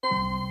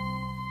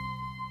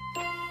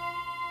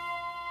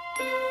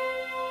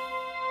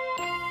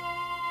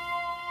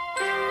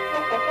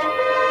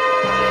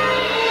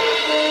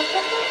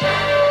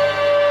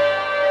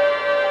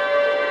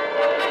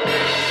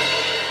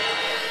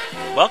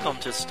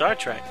Welcome to Star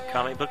Trek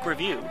Comic Book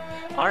Review.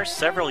 Our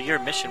several-year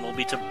mission will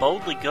be to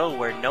boldly go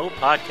where no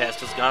podcast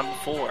has gone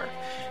before.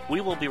 We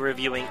will be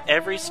reviewing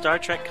every Star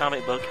Trek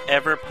comic book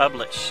ever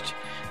published.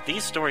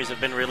 These stories have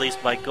been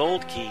released by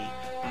Gold Key,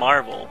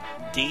 Marvel,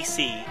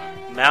 DC,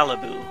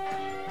 Malibu,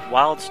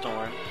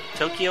 Wildstorm,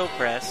 Tokyo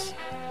Press,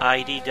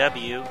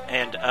 IDW,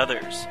 and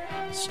others.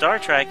 Star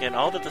Trek and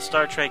all that the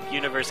Star Trek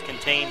universe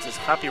contains is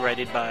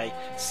copyrighted by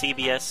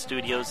CBS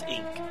Studios,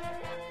 Inc.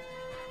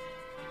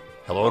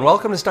 Hello and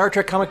welcome to Star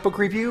Trek Comic Book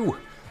Review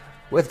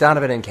with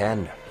Donovan and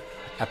Ken.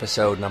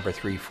 Episode number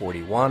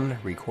 341,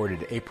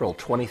 recorded April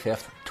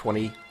 25th,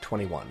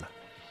 2021.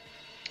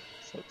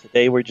 So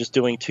today we're just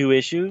doing two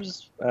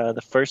issues.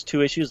 The first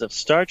two issues of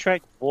Star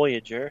Trek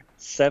Voyager,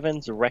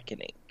 Seven's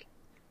Reckoning.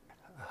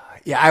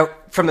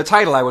 From the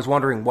title, I was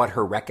wondering what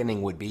her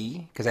reckoning would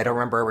be, because I don't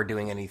remember ever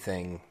doing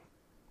anything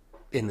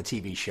in the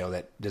TV show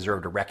that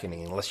deserved a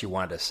reckoning, unless you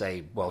wanted to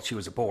say, well, she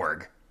was a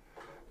Borg.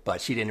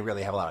 But she didn't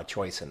really have a lot of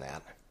choice in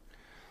that.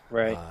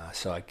 Right.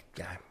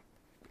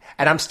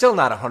 And I'm still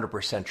not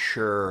 100%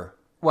 sure.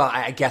 Well,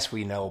 I guess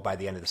we know by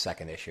the end of the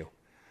second issue.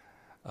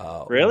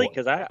 Really?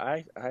 Because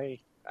I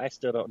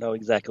still don't know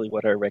exactly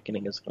what her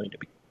reckoning is going to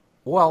be.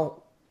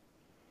 Well,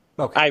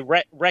 okay.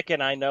 I reckon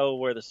I know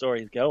where the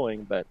story's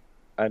going, but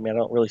I mean, I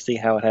don't really see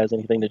how it has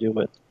anything to do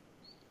with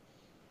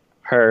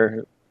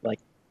her,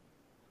 like,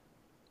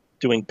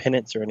 doing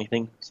penance or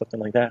anything, something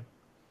like that.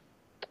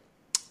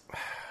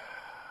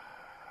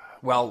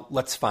 Well,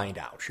 let's find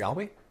out, shall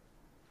we?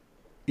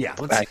 Yeah,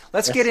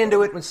 let's get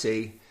into it and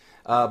see.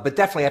 But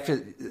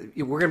definitely,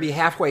 we're going to be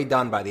halfway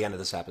done by the end of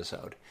this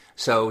episode.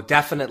 So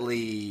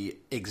definitely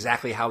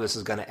exactly how this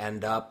is going to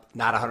end up,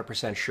 not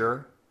 100%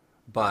 sure.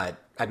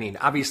 But, I mean,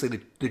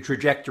 obviously the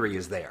trajectory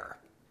is there.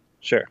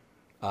 Sure.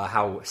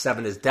 How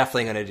Seven is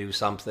definitely going to do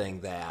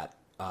something that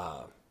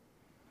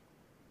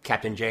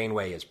Captain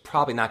Janeway is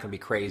probably not going to be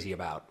crazy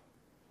about.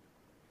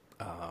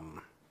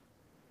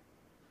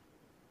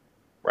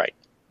 Right.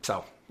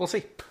 So, we'll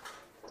see.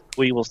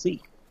 We will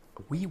see.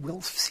 We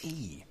will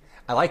see.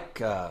 I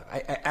like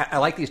I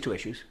like these two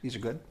issues. These are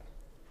good.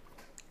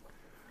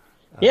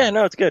 Yeah,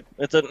 no, it's good.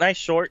 It's a nice,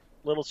 short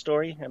little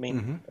story. I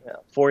mean,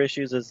 4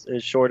 issues is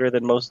shorter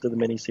than most of the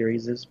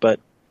miniseries, but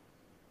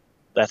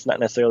that's not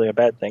necessarily a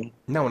bad thing.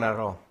 No, not at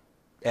all.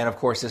 And, of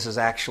course, this is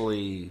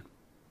actually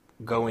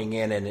going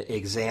in and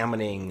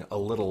examining a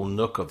little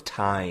nook of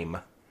time,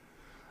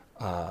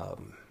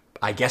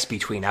 I guess,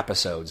 between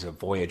episodes of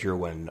Voyager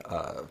when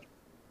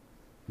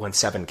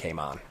Seven came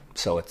on.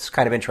 So it's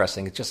kind of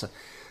interesting. It's just a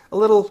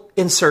little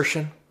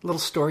insertion, little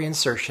story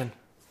insertion.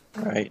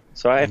 Right.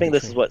 So I think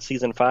this is what,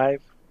 season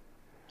 5?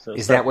 So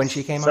is that when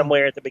she came on?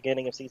 Somewhere at the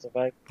beginning of season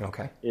 5.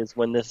 Okay. Is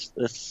when this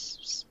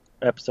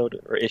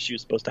episode or issue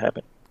is supposed to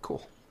happen.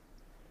 Cool.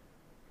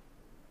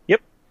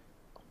 Yep.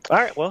 All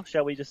right. Well,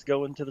 shall we just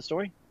go into the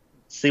story?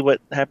 See what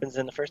happens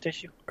in the first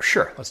issue?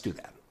 Sure. Let's do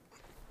that.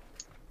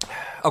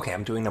 Okay.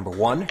 I'm doing number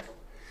 1,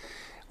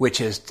 which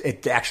is,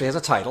 it actually has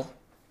a title.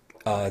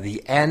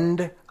 The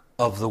End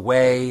of the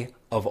Way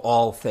of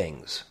All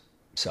Things.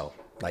 So,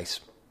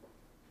 nice,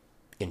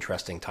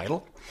 interesting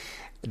title.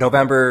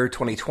 November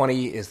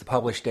 2020 is the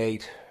published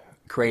date.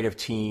 Creative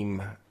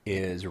team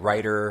is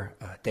writer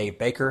Dave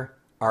Baker,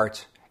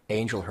 art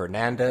Angel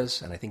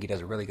Hernandez, and I think he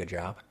does a really good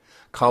job.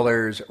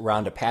 Colors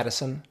Rhonda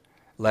Pattison,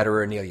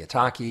 letterer Neil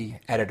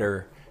Yataki,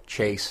 editor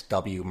Chase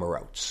W.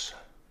 Moritz.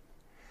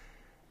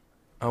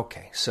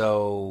 Okay,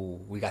 so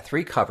we got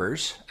 3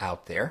 covers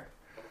out there.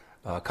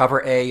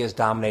 Cover A is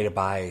dominated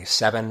by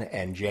Seven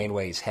and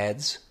Janeway's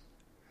heads.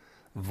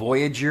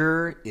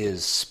 Voyager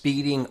is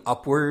speeding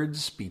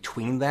upwards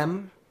between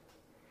them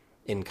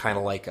in kind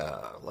of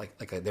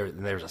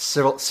there's a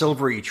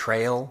silvery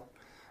trail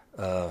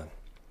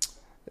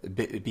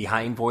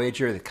behind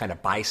Voyager that kind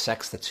of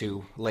bisects the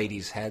two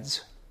ladies'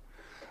 heads.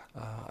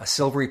 A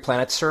silvery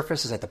planet's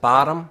surface is at the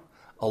bottom,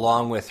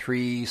 along with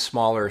 3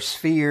 smaller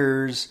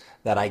spheres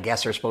that I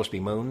guess are supposed to be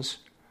moons.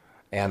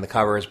 And the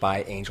cover is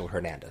by Angel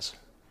Hernandez.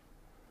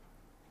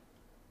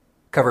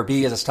 Cover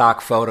B is a stock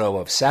photo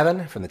of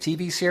Seven from the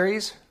TV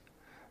series.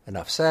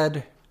 Enough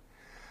said.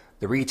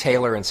 The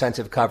retailer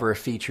incentive cover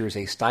features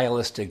a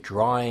stylistic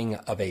drawing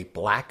of a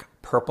black,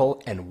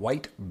 purple, and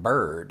white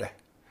bird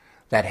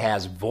that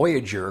has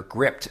Voyager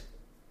gripped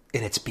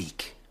in its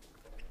beak.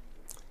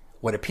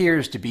 What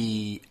appears to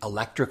be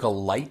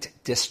electrical light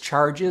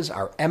discharges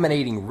are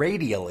emanating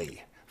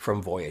radially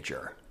from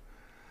Voyager.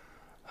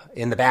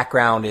 In the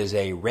background is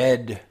a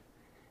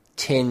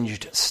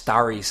red-tinged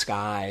starry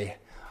sky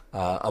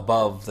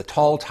above the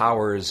tall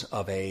towers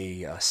of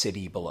a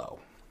city below.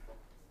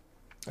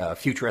 A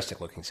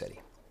futuristic-looking city.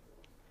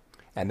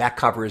 And that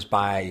cover is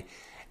by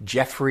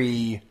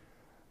Jeffrey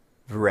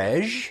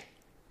Verege,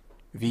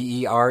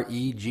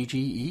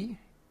 Veregge.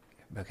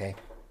 Okay,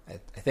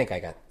 I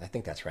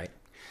think that's right.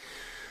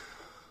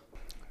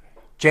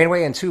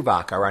 Janeway and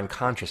Tuvok are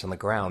unconscious on the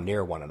ground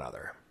near one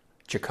another.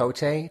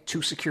 Chakotay,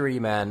 2 security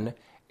men,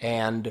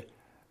 and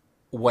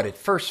what at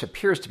first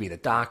appears to be the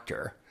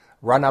doctor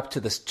run up to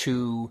the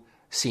 2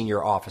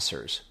 senior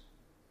officers.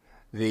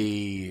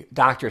 The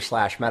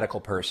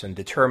doctor/medical person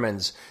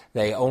determines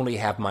they only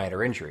have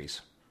minor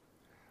injuries.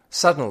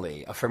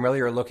 Suddenly, a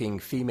familiar-looking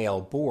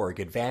female Borg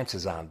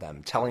advances on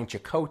them, telling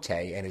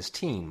Chakotay and his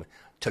team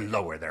to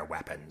lower their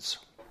weapons.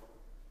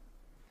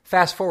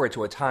 Fast forward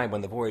to a time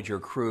when the Voyager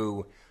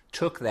crew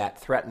took that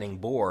threatening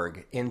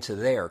Borg into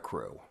their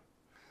crew.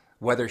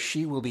 Whether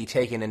she will be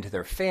taken into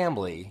their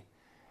family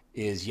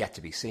is yet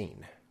to be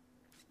seen.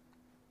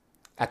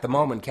 At the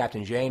moment,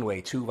 Captain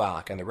Janeway,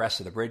 Tuvok, and the rest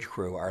of the bridge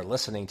crew are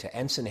listening to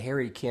Ensign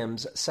Harry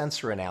Kim's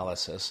sensor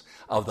analysis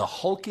of the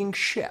hulking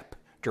ship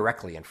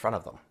directly in front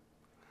of them.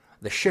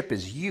 The ship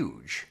is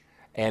huge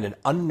and an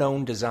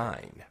unknown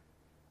design.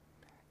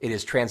 It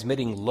is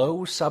transmitting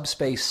low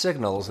subspace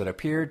signals that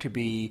appear to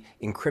be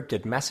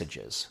encrypted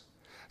messages.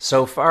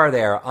 So far,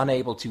 they are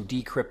unable to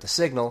decrypt the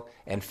signal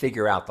and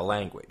figure out the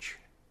language.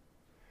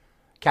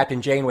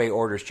 Captain Janeway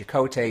orders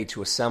Chakotay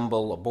to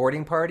assemble a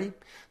boarding party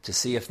to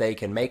see if they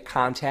can make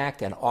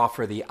contact and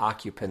offer the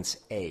occupants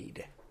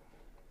aid.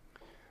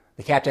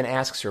 The captain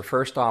asks her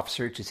first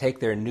officer to take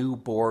their new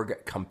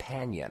Borg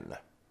companion.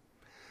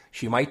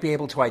 She might be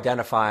able to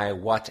identify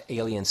what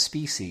alien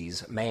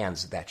species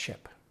mans that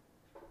ship.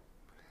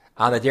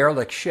 On the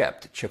derelict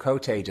ship,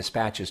 Chakotay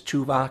dispatches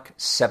Tuvok,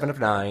 Seven of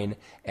Nine,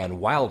 and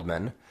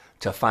Wildman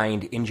to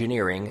find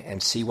engineering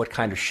and see what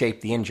kind of shape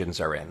the engines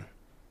are in.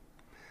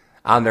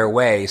 On their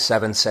way,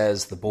 Seven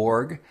says the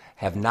Borg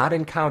have not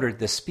encountered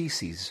the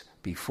species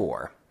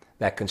before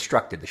that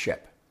constructed the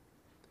ship.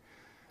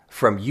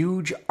 From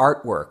huge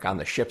artwork on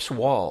the ship's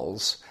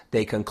walls,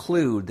 they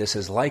conclude this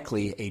is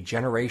likely a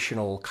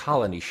generational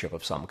colony ship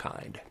of some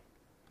kind.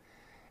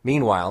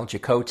 Meanwhile,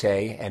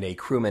 Chakotay and a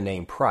crewman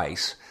named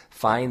Price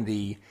find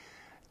the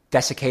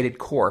desiccated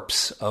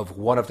corpse of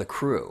one of the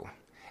crew,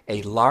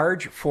 a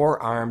large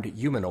four-armed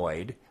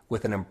humanoid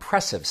with an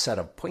impressive set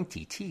of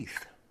pointy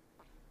teeth.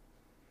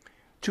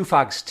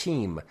 Tuvok's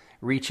team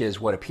reaches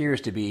what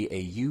appears to be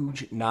a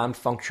huge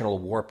non-functional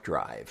warp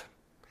drive.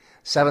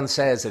 Seven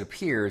says it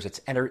appears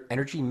its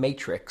energy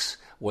matrix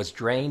was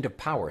drained of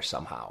power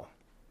somehow.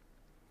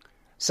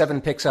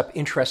 Seven picks up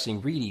interesting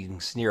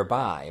readings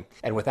nearby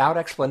and without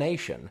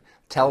explanation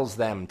tells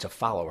them to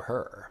follow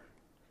her.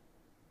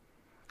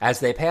 As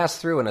they pass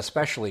through an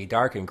especially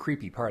dark and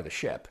creepy part of the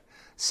ship,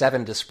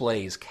 Seven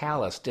displays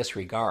callous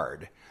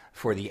disregard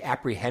for the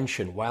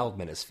apprehension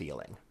Wildman is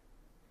feeling.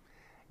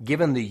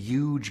 Given the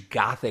huge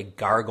Gothic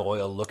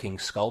gargoyle-looking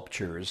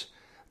sculptures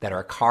that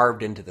are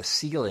carved into the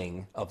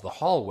ceiling of the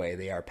hallway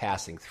they are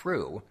passing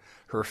through,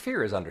 her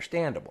fear is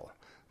understandable,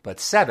 but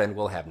Seven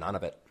will have none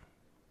of it.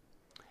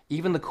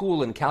 Even the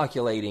cool and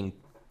calculating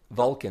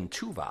Vulcan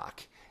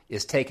Tuvok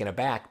is taken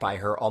aback by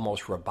her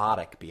almost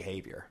robotic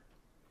behavior.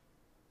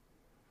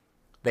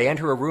 They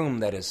enter a room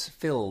that is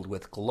filled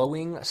with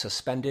glowing,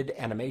 suspended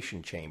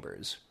animation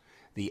chambers.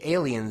 The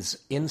aliens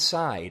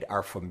inside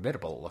are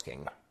formidable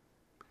looking.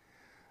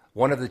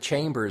 One of the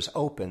chambers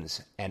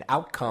opens, and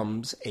out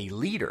comes a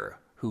leader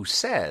who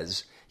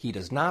says he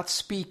does not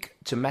speak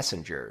to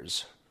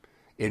messengers.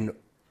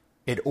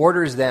 It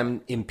orders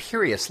them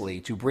imperiously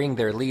to bring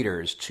their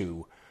leaders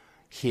to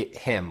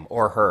him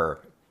or her.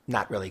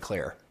 Not really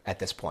clear at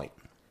this point.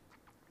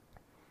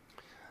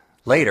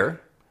 Later,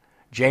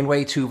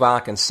 Janeway,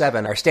 Tuvok, and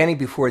Seven are standing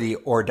before the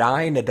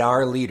Ordai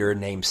Nadar leader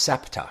named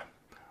Septa,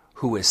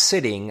 who is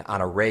sitting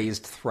on a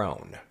raised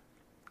throne.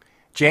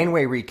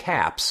 Janeway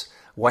recaps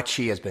what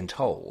she has been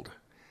told.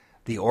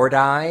 The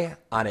Ordai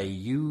on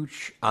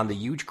the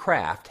huge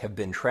craft have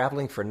been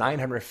traveling for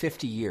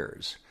 950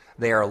 years.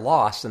 They are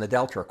lost in the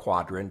Delta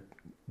Quadrant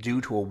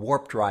due to a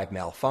warp drive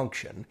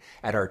malfunction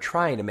and are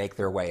trying to make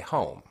their way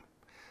home.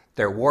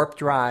 Their warp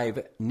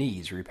drive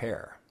needs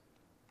repair.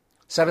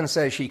 Seven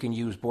says she can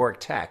use Borg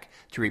tech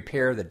to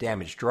repair the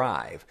damaged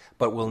drive,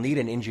 but will need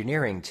an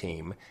engineering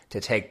team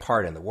to take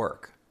part in the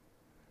work.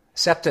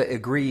 Septa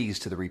agrees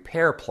to the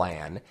repair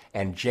plan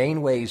and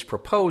Janeway's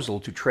proposal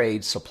to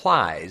trade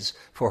supplies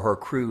for her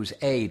crew's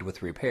aid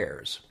with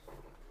repairs.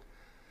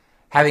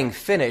 Having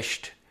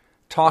finished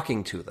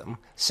talking to them,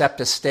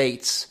 Septa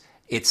states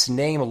its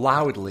name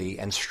loudly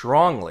and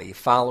strongly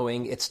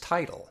following its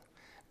title,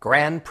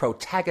 Grand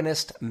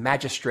Protagonist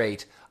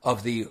Magistrate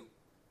of the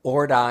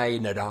Ordai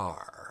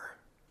Nadar.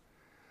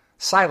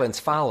 Silence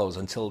follows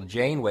until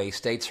Janeway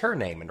states her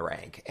name and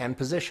rank and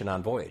position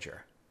on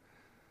Voyager.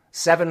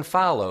 Seven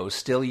follows,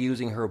 still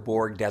using her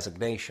Borg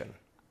designation.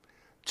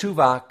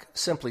 Tuvok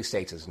simply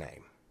states his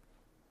name.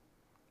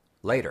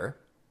 Later,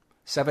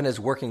 Seven is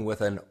working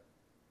with an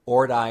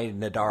Ordai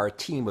Nadar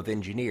team of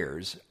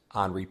engineers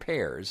on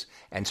repairs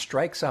and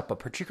strikes up a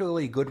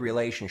particularly good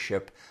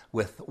relationship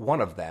with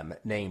one of them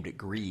named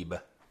Grebe.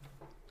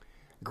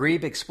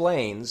 Grebe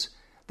explains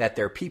that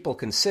their people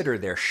consider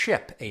their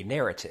ship a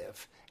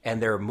narrative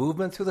and their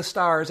movement through the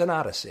stars an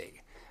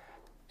odyssey,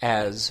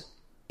 as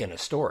in a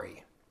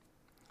story.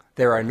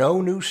 There are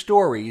no new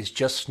stories,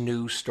 just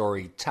new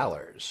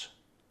storytellers.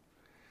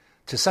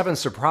 To Seven's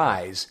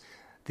surprise,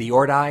 the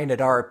Ordai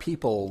Nadar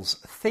people's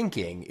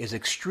thinking is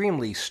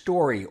extremely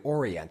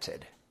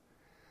story-oriented.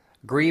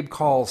 Grebe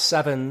calls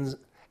Seven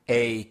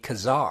a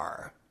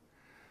Khazar,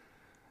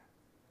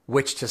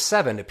 which to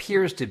Seven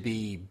appears to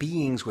be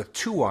beings with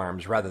 2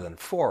 arms rather than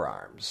 4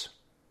 arms.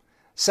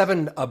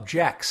 Seven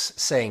objects,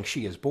 saying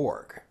she is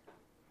Borg.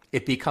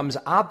 It becomes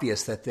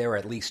obvious that there are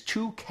at least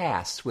 2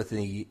 castes within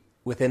the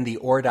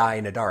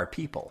Ordai Nadar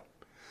people.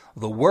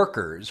 The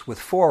workers with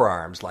 4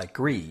 arms like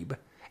Grebe,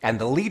 and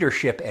the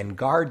leadership and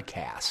guard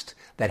caste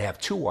that have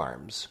 2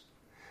 arms.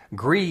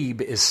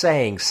 Grebe is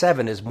saying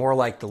Seven is more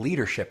like the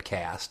leadership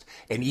caste,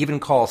 and even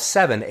calls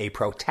Seven a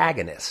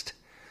protagonist,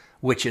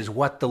 which is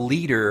what the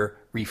leader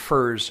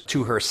refers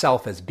to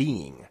herself as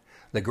being,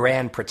 the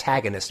grand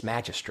protagonist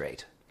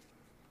magistrate.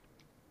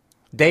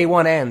 Day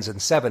 1 ends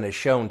and Seven is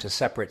shown to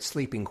separate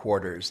sleeping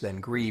quarters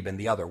than Grebe and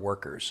the other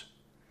workers.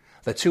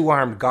 The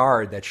 2-armed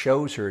guard that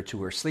shows her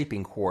to her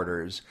sleeping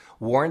quarters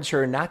warns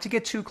her not to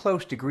get too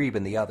close to Grebe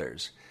and the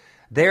others.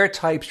 Their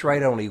types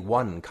write only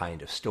one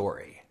kind of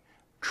story: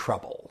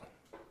 trouble.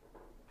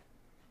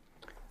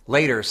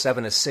 Later,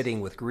 Seven is sitting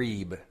with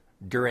Grebe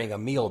during a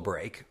meal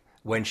break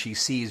when she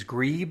sees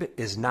Grebe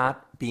is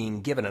not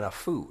being given enough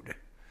food.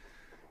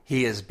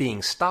 He is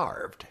being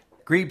starved.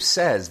 Grebe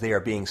says they are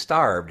being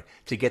starved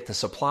to get the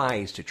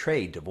supplies to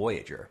trade to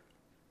Voyager.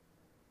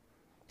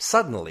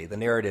 Suddenly, the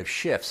narrative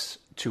shifts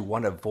to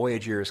one of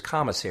Voyager's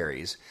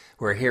commissaries,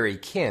 where Harry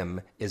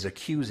Kim is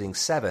accusing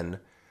Seven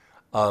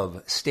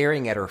of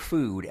staring at her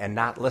food and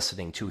not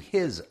listening to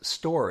his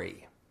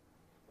story.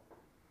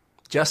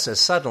 Just as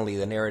suddenly,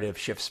 the narrative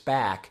shifts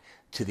back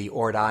to the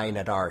Ordai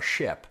Nadar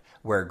ship,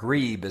 where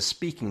Grebe is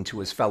speaking to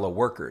his fellow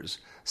workers,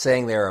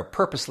 saying they are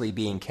purposely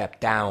being kept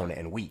down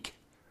and weak.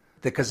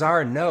 The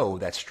Khazar know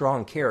that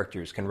strong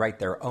characters can write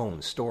their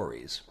own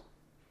stories.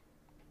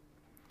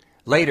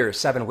 Later,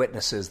 Seven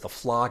witnesses the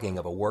flogging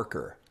of a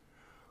worker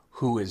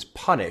who is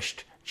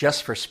punished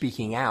just for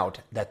speaking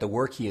out that the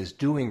work he is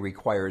doing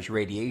requires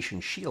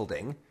radiation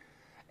shielding,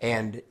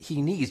 and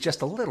he needs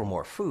just a little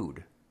more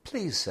food.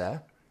 Please,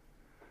 sir.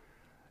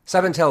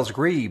 Seven tells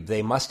Grebe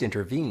they must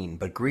intervene,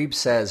 but Grebe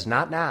says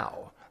not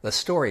now. The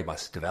story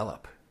must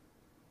develop.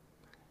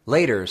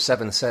 Later,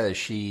 Seven says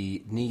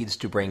she needs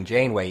to bring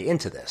Janeway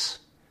into this.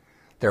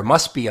 There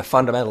must be a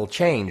fundamental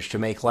change to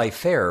make life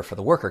fairer for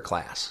the worker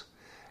class.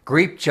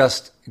 Grebe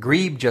just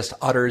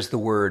utters the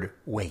word,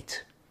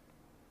 wait.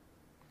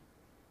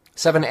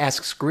 Seven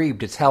asks Grebe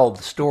to tell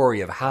the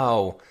story of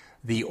how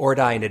the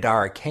Ordai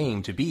Nadar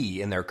came to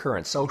be in their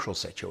current social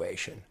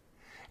situation.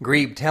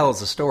 Grebe tells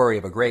the story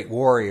of a great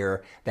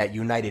warrior that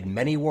united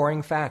many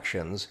warring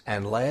factions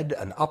and led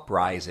an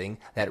uprising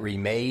that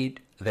remade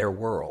their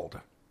world.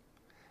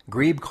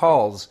 Grebe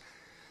calls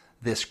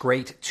this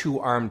great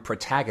 2-armed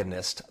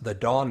protagonist the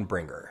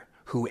Dawnbringer,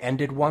 who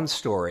ended one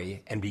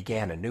story and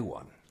began a new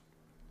one.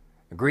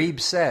 Grebe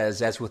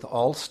says, as with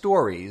all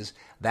stories,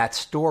 that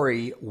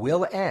story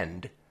will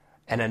end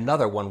and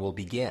another one will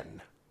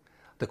begin.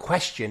 The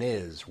question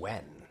is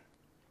when.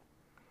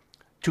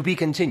 To be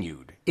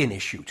continued in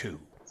issue 2.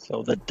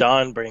 So the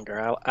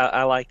Dawnbringer,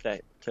 I like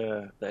that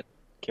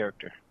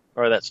character,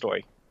 or that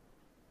story.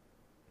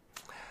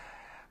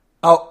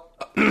 Oh,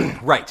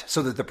 right.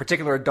 So the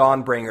particular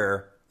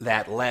Dawnbringer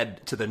that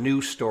led to the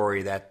new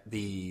story that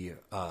the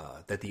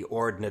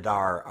Ord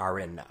Nadar are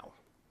in now.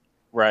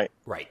 Right.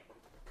 Right.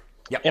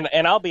 Yep.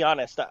 And I'll be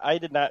honest, I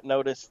did not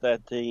notice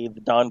that the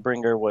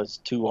Dawnbringer was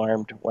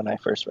 2-armed when I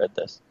first read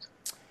this.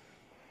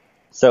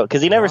 So,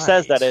 because he never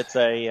says that it's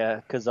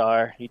a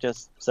Khazar, he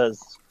just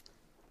says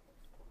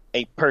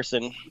a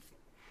person,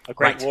 a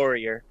great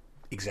warrior,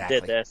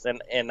 exactly did this,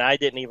 and I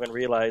didn't even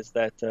realize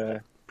that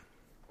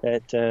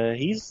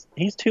he's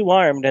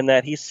 2-armed and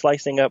that he's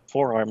slicing up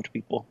 4-armed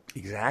people.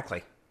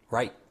 Exactly,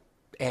 right,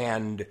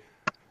 and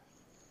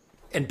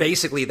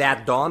basically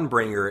that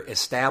Dawnbringer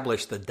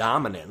established the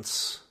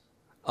dominance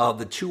of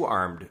the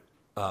 2-armed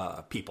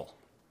people,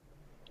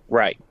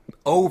 right,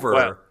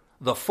 over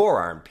the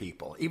 4-armed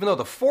people. Even though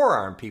the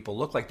 4-armed people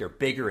look like they're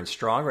bigger and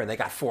stronger, and they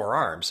got 4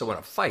 arms, so in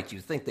a fight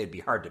you'd think they'd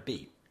be hard to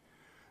beat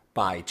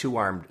by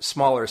 2-armed,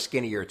 smaller,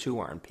 skinnier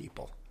 2-armed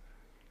people.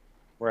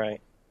 Right.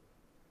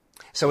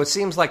 So it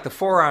seems like the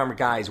 4-armed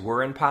guys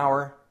were in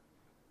power,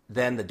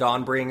 then the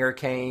Dawnbringer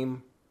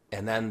came,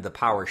 and then the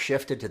power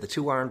shifted to the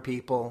 2-armed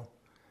people,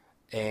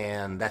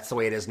 and that's the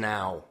way it is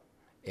now.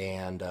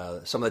 And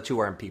some of the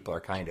 2-armed people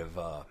are kind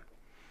of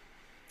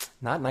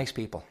not nice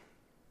people.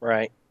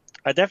 Right.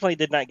 I definitely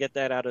did not get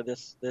that out of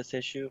this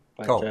issue.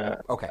 But,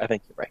 okay. I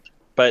think you're right.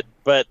 But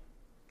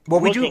well,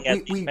 looking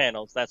at these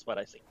panels, that's what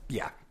I see.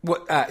 Yeah.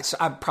 Well, so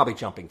I'm probably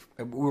jumping.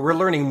 We're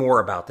learning more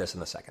about this in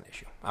the second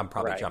issue. I'm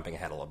probably jumping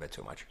ahead a little bit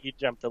too much. You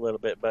jumped a little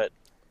bit, but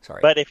sorry.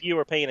 But if you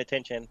were paying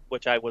attention,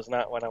 which I was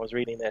not when I was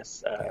reading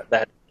this,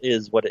 that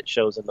is what it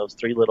shows in those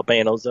 3 little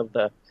panels of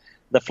the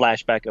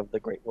flashback of the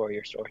Great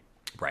Warrior story.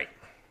 Right.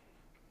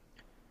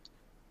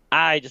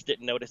 I just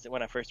didn't notice it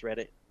when I first read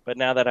it, but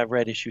now that I've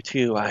read issue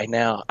 2,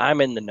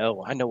 I'm in the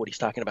know. I know what he's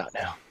talking about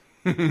now.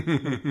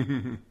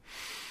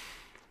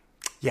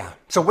 Yeah.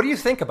 So, what do you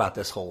think about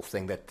this whole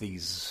thing that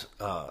these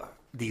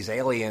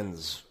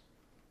aliens,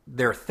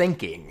 their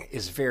thinking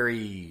is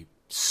very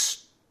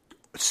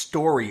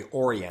story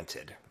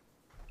oriented?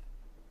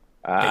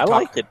 I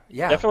liked it.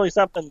 Yeah. Definitely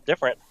something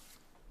different.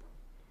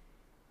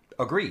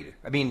 agreed.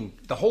 I mean,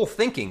 the whole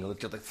thinking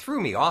just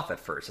threw me off at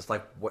first. It's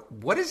like,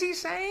 what is he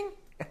saying?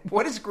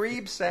 What is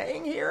Grebe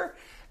saying here?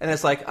 And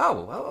it's like,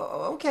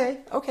 okay.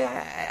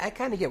 I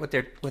kind of get what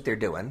they're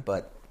doing,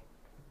 but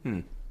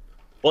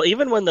Well,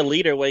 even when the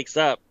leader wakes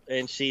up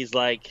and she's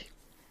like,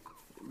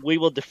 "We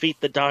will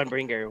defeat the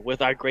Dawnbringer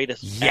with our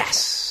greatest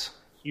yes,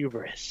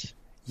 hubris."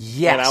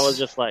 Yes, and I was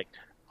just like,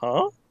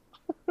 "Huh?"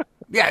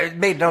 Yeah, it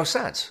made no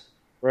sense.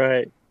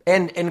 Right.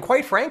 And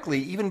quite frankly,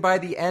 even by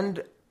the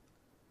end,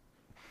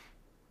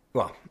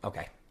 well,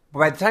 okay,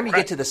 by the time you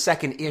get to the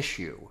second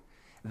issue,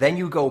 then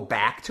you go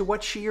back to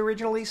what she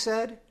originally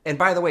said. And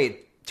by the way,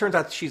 it turns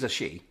out she's a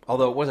she,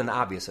 although it wasn't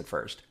obvious at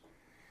first.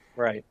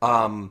 Right.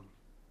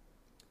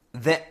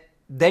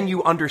 Then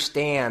you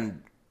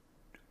understand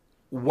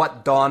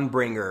what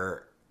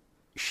Dawnbringer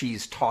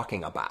she's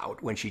talking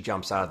about when she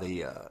jumps out of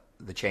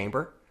the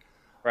chamber.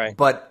 Right.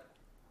 But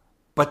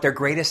their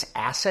greatest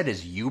asset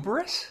is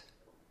hubris?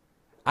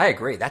 I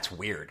agree. That's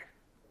weird.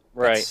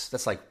 Right.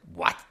 That's like,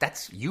 what?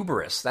 That's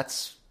hubris.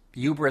 That's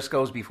hubris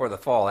goes before the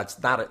fall. That's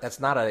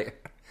not an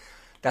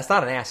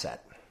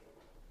asset,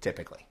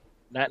 typically.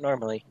 Not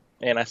normally.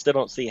 And I still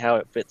don't see how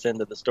it fits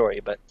into the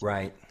story, but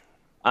Right.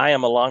 I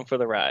am along for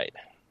the ride.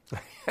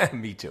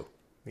 Me too.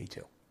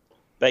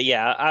 But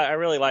yeah, I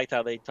really liked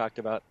how they talked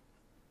about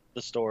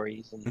the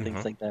stories and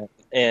things like that.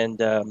 And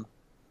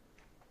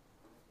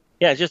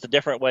yeah, it's just a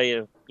different way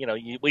of,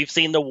 we've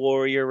seen the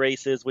warrior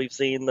races, we've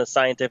seen the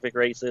scientific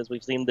races,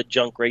 we've seen the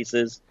junk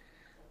races,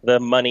 the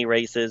money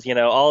races,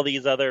 all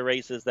these other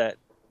races that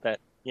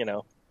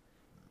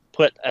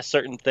put a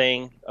certain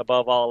thing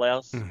above all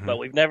else. But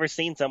we've never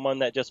seen someone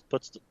that just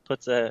puts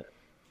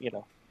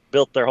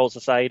built their whole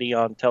society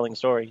on telling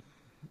stories.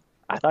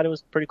 I thought it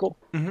was pretty cool.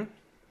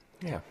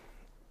 Yeah.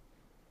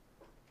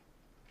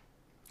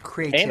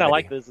 Creativity. And I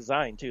like the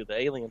design too.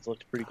 The aliens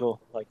looked pretty cool.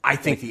 I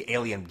think the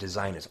alien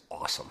design is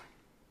awesome.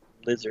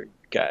 Lizard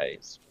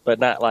guys, but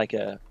not like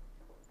a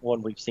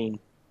one we've seen.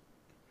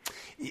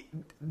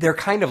 They're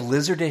kind of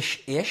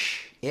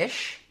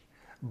lizardish-ish,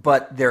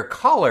 but their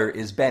color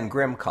is Ben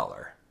Grimm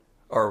color,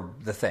 or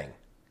the Thing.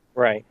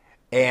 Right.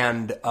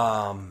 And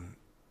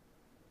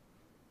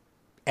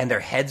their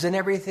heads and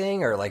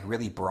everything are like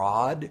really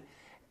broad.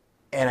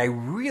 And I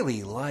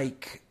really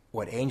like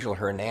what Angel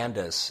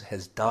Hernandez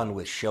has done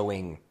with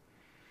showing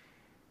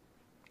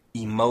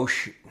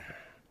emotion,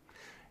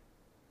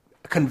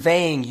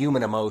 conveying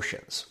human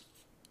emotions,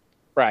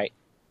 Right.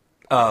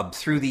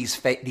 Through these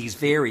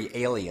very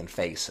alien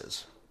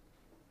faces.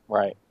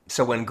 Right.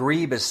 So when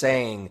Grebe is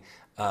saying,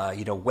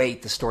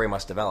 wait, the story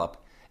must develop,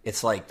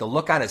 it's like the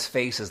look on his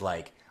face is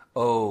like,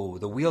 oh,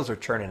 the wheels are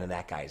turning in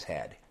that guy's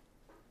head.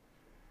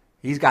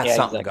 He's got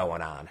something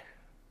going on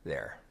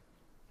there.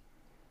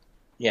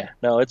 Yeah,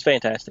 no, it's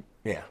fantastic.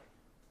 Yeah.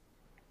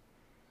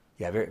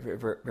 Yeah, very,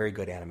 very, very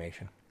good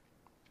animation.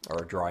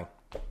 Or drawing.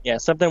 Yeah,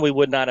 something we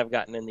would not have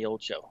gotten in the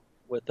old show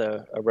with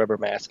a rubber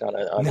mask on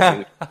a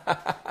dude.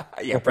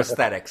 Yeah,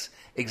 prosthetics.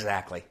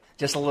 Exactly.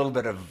 Just a little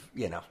bit of,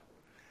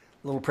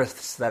 little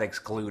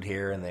prosthetics glued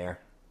here and there.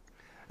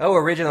 Oh,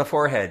 a ridge on the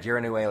forehead. You're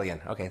a new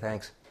alien. Okay,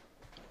 thanks.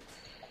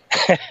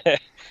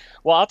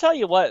 Well, I'll tell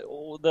you what,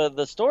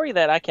 the story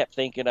that I kept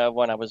thinking of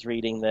when I was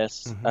reading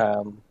this,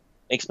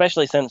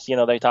 especially since,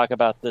 they talk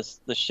about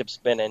the ship's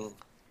been in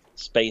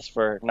space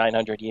for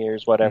 900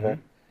 years, whatever.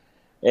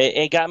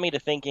 It got me to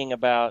thinking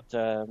about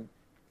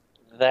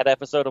that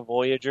episode of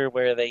Voyager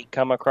where they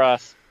come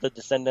across the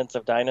descendants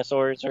of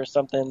dinosaurs or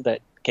something that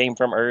came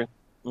from Earth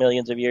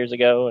millions of years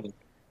ago and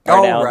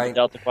are now in the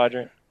Delta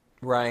Quadrant.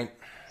 Right.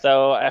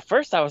 So at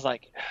first I was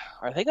like,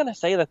 are they going to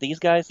say that these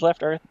guys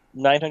left Earth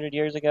 900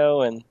 years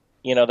ago? And,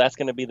 that's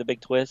going to be the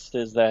big twist,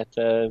 is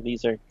that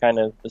these are kind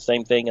of the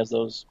same thing as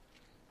those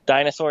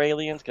dinosaur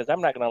aliens, because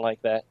I'm not going to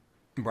like that.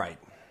 Right.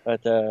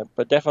 But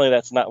definitely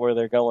that's not where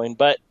they're going.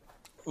 But,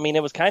 I mean,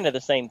 it was kind of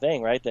the same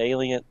thing, right?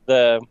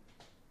 The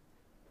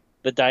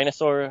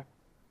dinosaur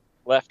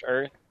left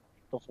Earth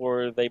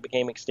before they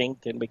became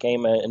extinct and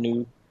became a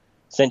new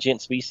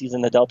sentient species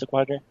in the Delta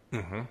Quadrant.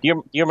 Do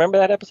you remember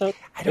that episode?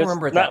 I don't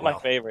remember it that well. Not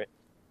my favorite.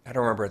 I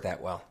don't remember it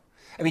that well.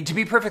 I mean, to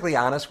be perfectly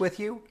honest with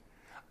you,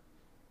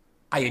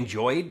 I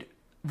enjoyed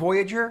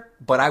Voyager,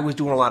 but I was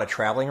doing a lot of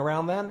traveling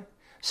around then.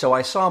 So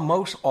I saw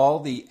most all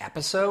the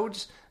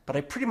episodes, but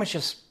I pretty much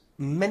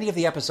many of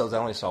the episodes I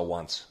only saw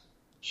once.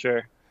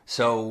 Sure.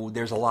 So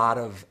there's a lot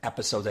of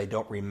episodes I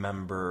don't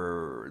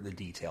remember the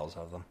details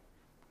of them.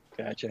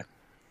 Gotcha.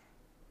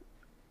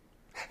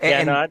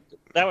 And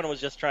that one was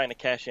just trying to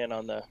cash in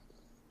on the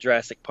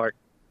Jurassic Park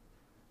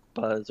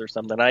buzz or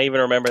something. I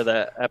even remember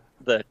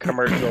the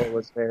commercial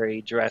was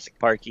very Jurassic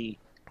Parky,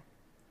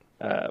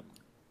 and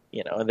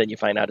then you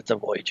find out it's a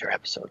Voyager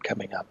episode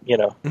coming up,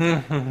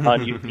 on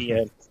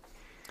UPN.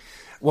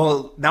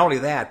 Well, not only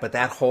that, but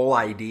that whole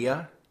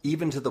idea,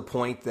 even to the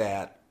point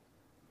that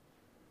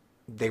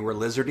they were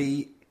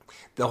lizardy,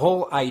 the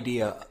whole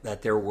idea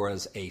that there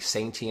was a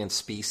sentient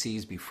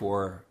species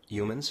before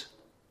humans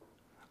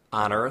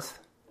on Earth,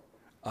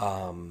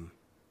 and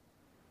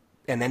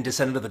then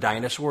descended of the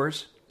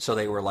dinosaurs, so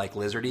they were like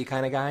lizardy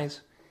kind of guys.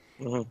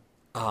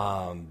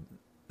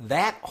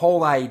 that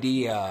whole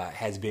idea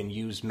has been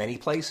used many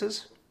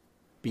places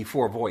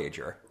before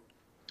Voyager.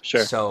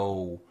 Sure.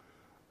 So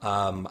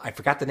I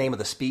forgot the name of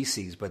the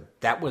species,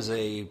 but that was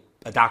a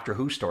Doctor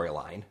Who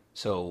storyline.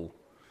 So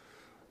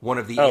one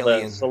of the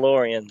aliens... the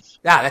Silurians.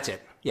 Ah, that's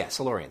it. Yeah,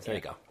 Silurians. There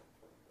you go.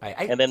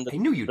 I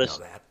knew you'd know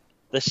that.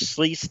 The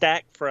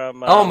Sleestack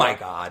from... oh, my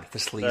God. The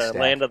Sleestack.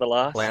 Land of the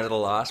Lost. Land of the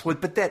Lost.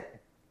 But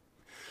that...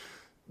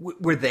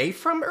 Were they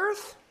from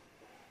Earth?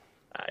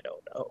 I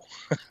don't know.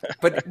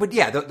 but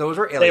yeah, those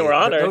are aliens. They were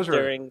on Earth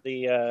during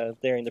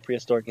the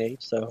prehistoric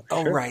age, so...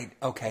 Oh, sure. right.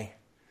 Okay.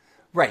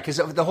 Right, because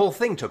the whole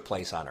thing took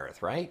place on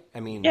Earth, right? I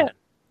mean... Yeah,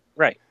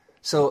 right.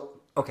 So,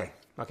 okay,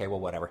 well,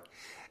 whatever.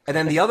 And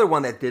then the other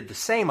one that did the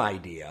same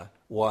idea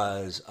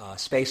was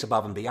Space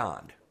Above and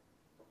Beyond,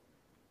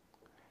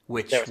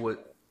 which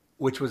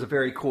was a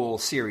very cool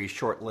series,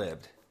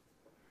 short-lived.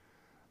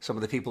 Some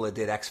of the people that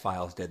did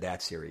X-Files did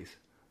that series.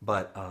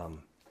 But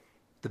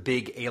the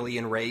big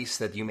alien race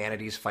that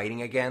humanity's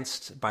fighting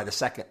against by the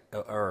second,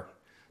 or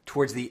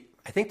towards the,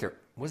 I think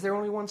was there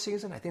only one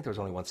season? I think there was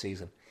only one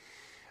season.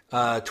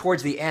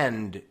 Towards the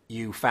end,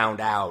 you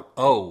found out,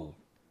 oh,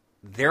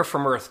 they're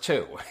from Earth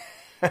too.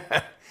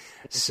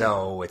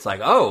 So it's like,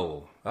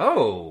 oh,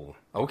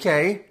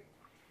 okay.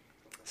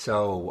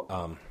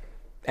 So,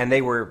 and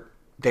they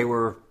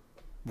were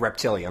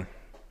reptilian.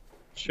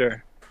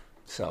 Sure.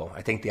 So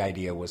I think the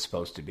idea was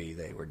supposed to be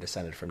they were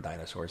descended from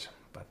dinosaurs.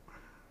 But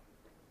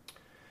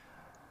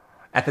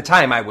at the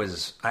time,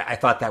 I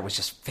thought that was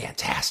just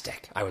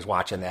fantastic. I was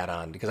watching that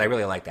on because I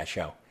really liked that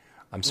show.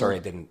 I'm sorry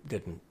it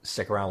didn't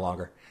stick around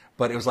longer.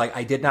 But it was like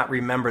I did not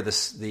remember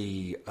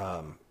the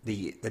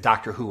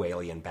Doctor Who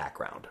alien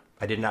background.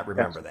 I did not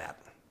remember that.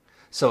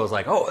 So it was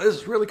like, oh, this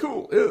is really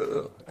cool.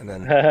 Ugh. And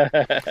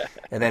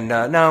then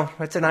no,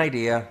 it's an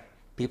idea.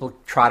 People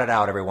trot it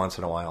out every once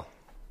in a while.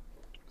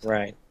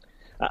 Right.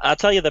 I'll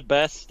tell you the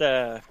best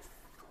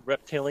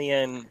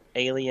reptilian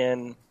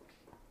alien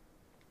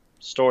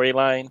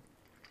storyline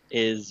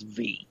is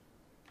V.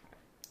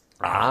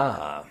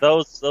 Ah.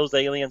 Those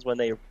aliens when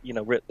they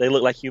they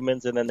look like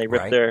humans and then they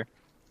rip their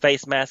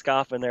face mask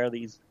off and they're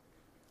these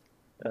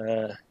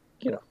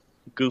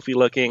goofy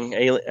looking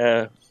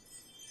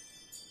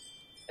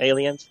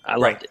aliens. I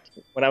liked it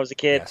when I was a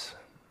kid. Yes.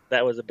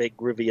 That was a big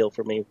reveal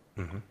for me.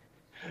 Mm-hmm.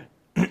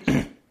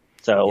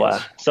 So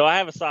yes. So I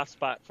have a soft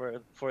spot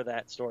for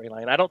that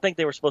storyline. I don't think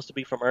they were supposed to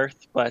be from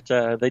Earth, but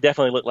they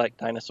definitely look like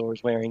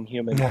dinosaurs wearing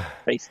human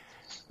faces.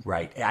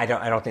 Right. I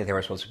don't think they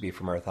were supposed to be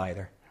from Earth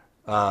either.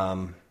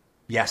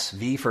 Yes,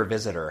 V for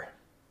Visitor.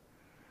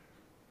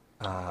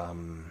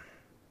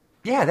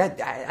 Yeah,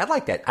 I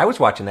like that. I was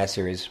watching that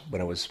series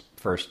when it was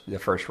the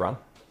first run.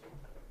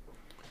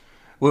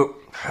 Well,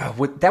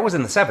 that was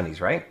in the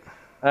 70s, right?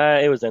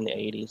 It was in the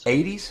 80s.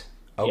 80s?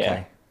 Okay.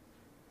 Yeah.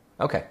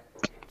 Okay.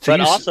 So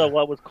but also,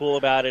 what was cool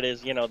about it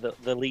is,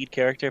 the lead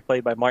character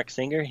played by Mark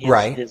Singer.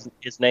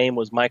 His name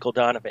was Michael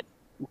Donovan.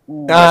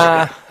 Ooh,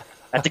 that's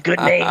a good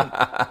name.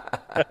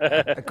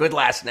 A good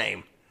last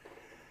name.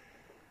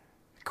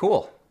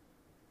 Cool.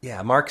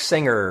 Yeah, Mark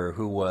Singer,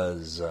 who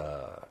was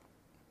the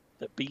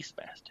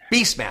Beastmaster.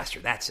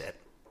 Beastmaster, that's it.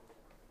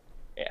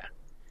 Yeah.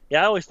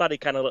 Yeah, I always thought he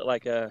kind of looked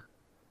like a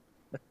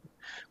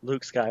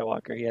Luke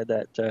Skywalker. He had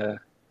that.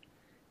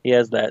 He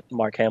has that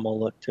Mark Hamill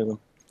look to him.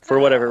 For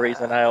whatever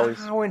reason, I always.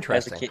 How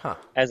interesting.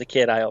 As a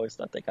kid, I always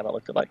thought they kind of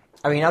looked alike.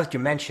 I mean, now that you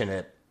mention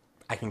it,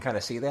 I can kind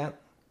of see that,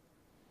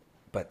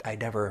 but I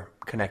never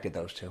connected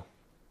those two.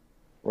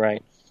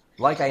 Right.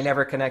 Like I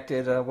never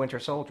connected Winter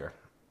Soldier,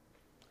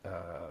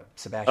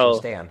 Sebastian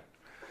Stan.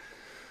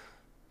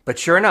 But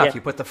sure enough, you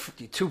put the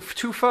two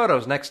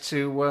photos next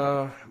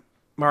to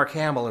Mark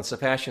Hamill and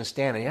Sebastian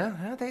Stan,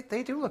 and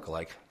they do look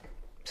alike,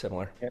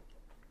 similar. Yep,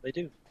 they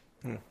do.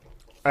 And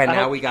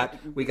now we got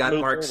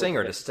Mark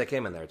Singer to stick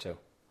him in there too.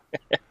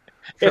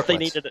 if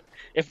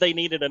they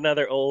needed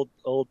another old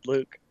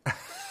Luke.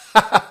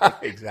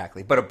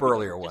 Exactly, but a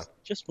burlier one.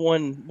 Just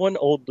one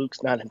old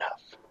Luke's not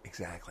enough.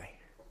 Exactly.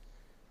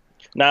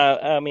 Now,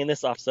 I mean, this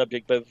is off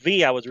subject, but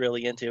V I was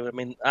really into. I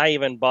mean, I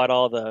even bought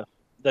all the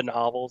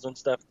novels and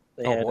stuff.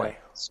 They had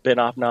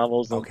spin-off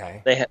novels.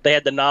 Okay. They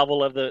had the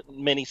novel of the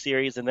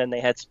miniseries, and then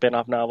they had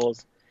spin-off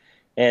novels.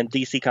 And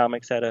DC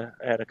Comics had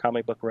a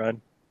comic book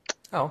run.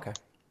 Oh, okay.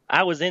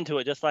 I was into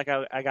it, just like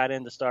I got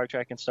into Star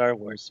Trek and Star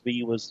Wars.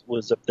 V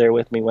was up there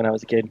with me when I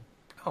was a kid.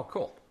 Oh,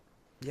 cool.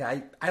 Yeah,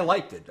 I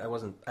liked it. I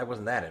wasn't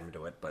that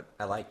into it, but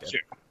I liked it.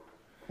 Sure.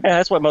 Yeah,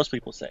 that's what most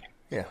people say.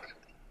 Yeah.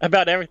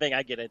 About everything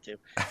I get into.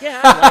 Yeah,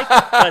 I like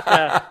it,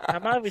 but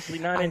I'm obviously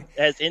not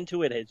as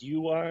into it as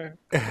you are.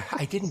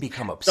 I didn't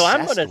become obsessed so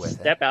I'm going to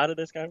step out of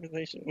this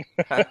conversation.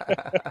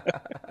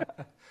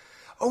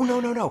 Oh,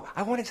 no.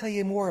 I want to tell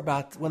you more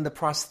about when the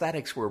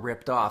prosthetics were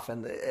ripped off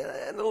and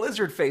the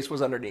lizard face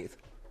was underneath.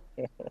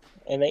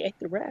 And they ate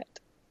the rat.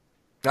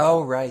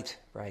 Oh, right.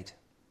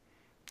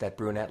 That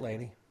brunette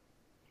lady?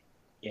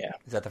 Yeah.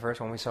 Is that the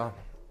first one we saw?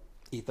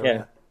 Eat the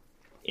rat?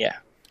 Yeah.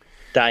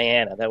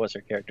 Diana, that was her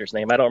character's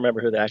name. I don't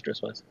remember who the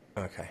actress was.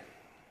 Okay.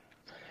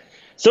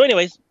 So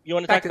anyways, you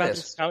want to talk about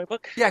this comic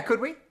book? Yeah, could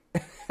we?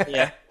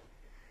 Yeah.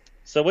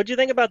 So what'd you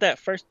think about that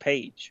first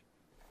page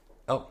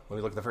Oh, let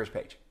me look at the first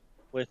page.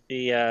 with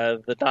the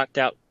knocked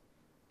out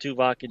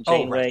Tuvok and Oh,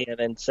 Janeway, right. and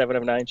then Seven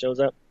of Nine shows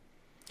up?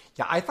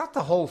 Yeah, I thought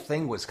the whole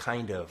thing was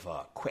kind of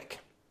quick.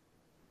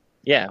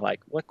 Yeah,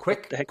 like what the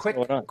Quick, heck's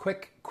going on?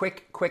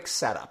 quick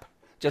setup.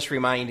 Just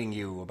reminding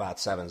you about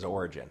Seven's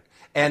origin.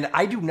 And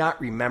I do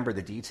not remember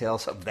the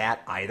details of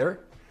that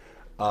either,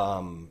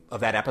 of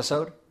that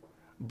episode.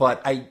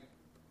 But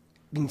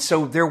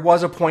so there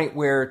was a point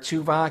where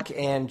Tuvok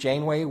and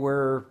Janeway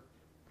were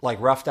like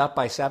roughed up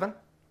by Seven?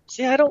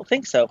 See, I don't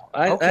think so.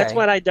 That's Okay.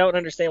 what I don't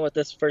understand what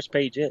this first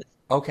page is.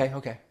 Okay.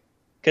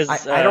 Because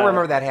I don't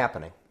remember that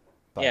happening.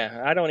 But.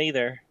 yeah, I don't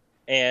either.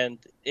 And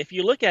if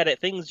you look at it,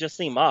 things just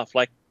seem off.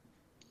 Like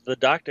the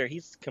Doctor,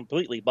 he's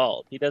completely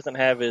bald. He doesn't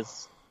have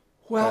his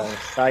Well,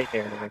 side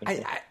hair or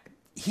anything.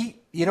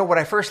 when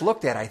I first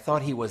looked at it, I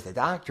thought he was the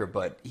Doctor,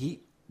 but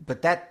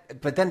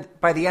then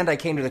by the end I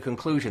came to the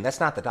conclusion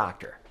that's not the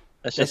Doctor.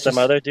 That's just some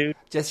other dude.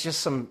 Just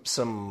some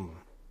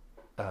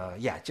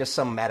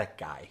medic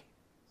guy.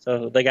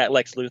 So they got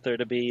Lex Luthor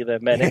to be the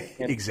medic.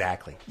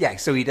 Exactly. Yeah,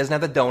 so he doesn't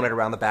have the donut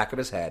around the back of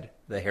his head,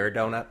 the hair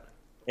donut.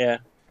 Yeah.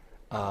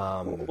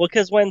 Well,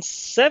 because when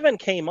Seven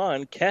came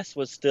on, Kess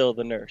was still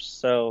the nurse.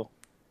 So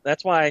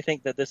that's why I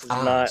think that this is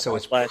not so a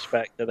it's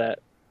flashback to that.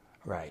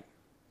 Right.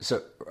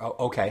 So,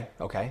 okay.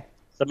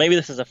 So maybe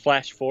this is a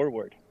flash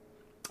forward.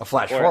 A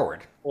flash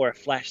forward. Or a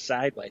flash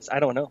sideways. I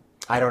don't know.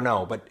 I don't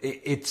know, but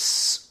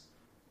it's...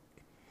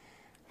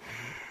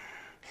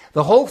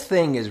 The whole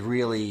thing is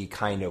really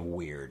kind of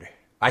weird.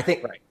 I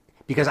think... Right.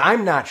 Because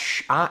I'm not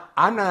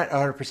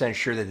 100%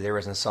 sure that there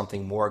isn't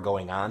something more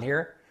going on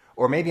here,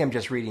 or maybe I'm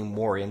just reading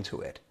more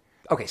into it.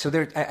 Okay, so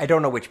I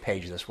don't know which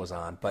page this was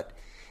on, but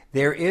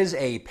there is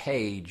a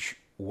page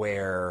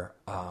where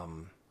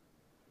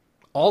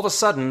all of a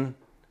sudden,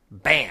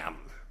 bam,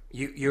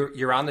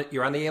 you're on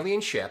the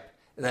alien ship,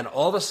 and then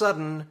all of a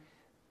sudden,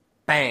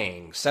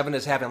 bang, Seven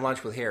is having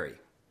lunch with Harry.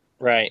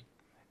 Right.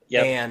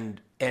 Yep.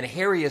 And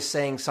Harry is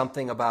saying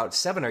something about,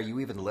 Seven, are you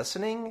even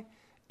listening?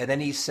 And then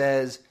he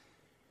says,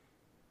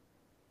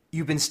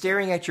 you've been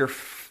staring at your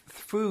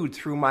food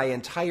through my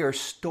entire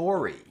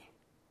story.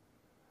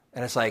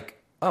 And it's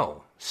like,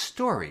 oh,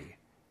 story.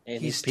 And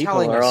He's these people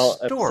telling are a all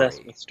story.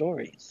 obsessed with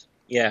stories.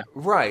 Yeah.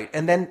 Right.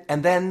 And then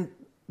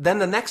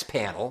the next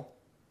panel,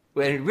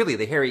 and really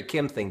the Harry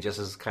Kim thing just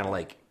is kind of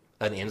like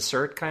an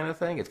insert kind of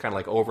thing. It's kind of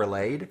like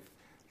overlaid,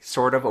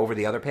 sort of, over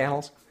the other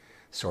panels.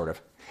 Sort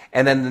of.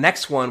 And then the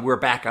next one, we're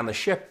back on the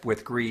ship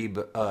with Grebe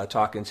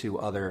talking to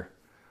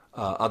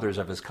others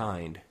of his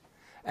kind.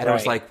 And I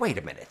was like, wait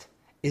a minute.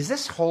 Is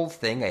this whole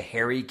thing a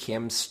Harry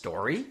Kim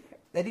story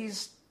that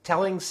he's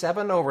telling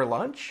Seven over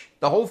lunch?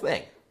 The whole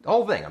thing,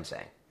 I'm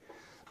saying.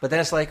 But then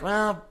it's like,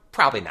 well,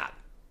 probably not.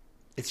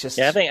 It's just...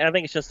 Yeah, I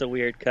think it's just a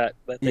weird cut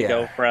that they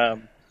go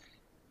from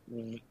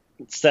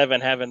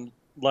Seven having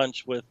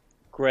lunch with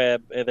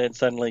Greb, and then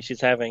suddenly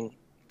she's having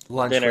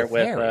dinner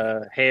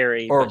with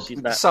Harry, but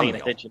she's not paying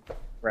attention.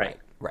 Right.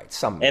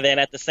 Some. And then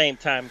at the same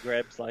time,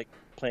 Greb's like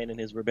planning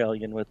his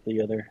rebellion with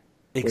the other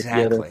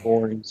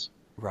Borns.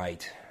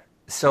 Right.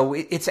 So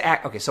it's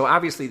okay. So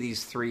obviously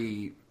these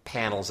three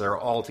panels that are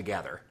all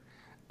together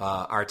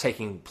are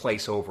taking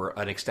place over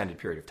an extended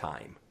period of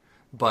time,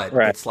 but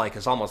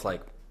it's almost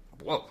like,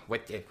 whoa,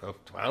 what?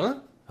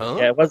 Huh?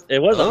 Yeah,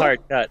 it was a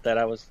hard cut that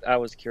I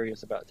was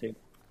curious about too.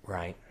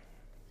 Right.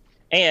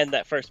 And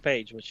that first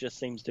page, which just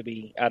seems to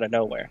be out of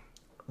nowhere.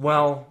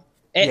 Well,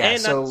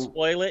 and not to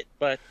spoil it,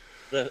 but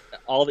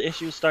all the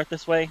issues start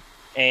this way,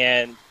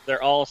 and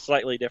they're all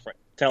slightly different,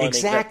 telling the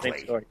exact same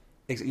story.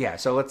 Yeah.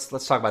 So let's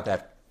talk about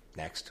that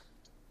next.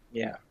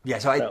 Yeah. Yeah.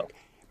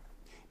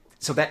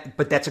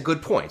 But that's a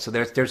good point. So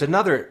there's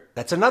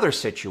another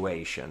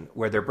situation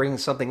where they're bringing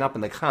something up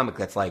in the comic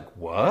that's like,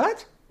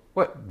 what?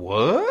 I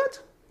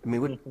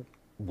mean,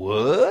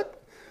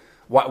 what?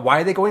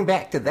 Why are they going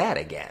back to that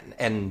again?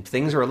 And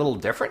things are a little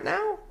different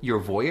now?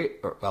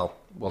 Well,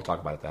 we'll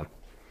talk about it then.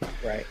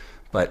 Right.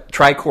 But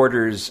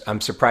tricorders,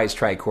 I'm surprised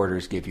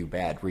tricorders give you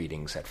bad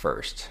readings at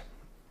first.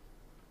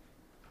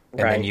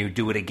 And then you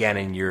do it again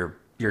and your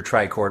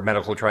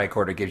medical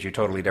tricorder gives you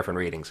totally different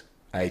readings.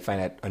 I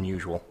find that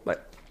unusual,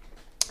 but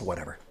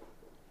whatever.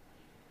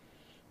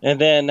 And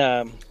then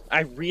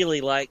I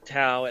really liked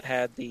how it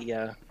had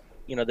the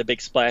the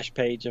big splash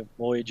page of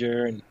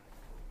Voyager, and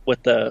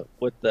with the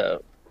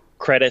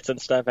credits and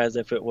stuff, as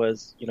if it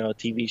was a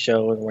TV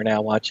show, and we're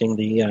now watching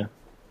the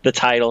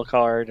title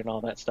card and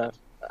all that stuff.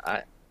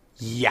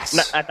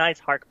 Yes, a nice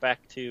hark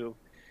back to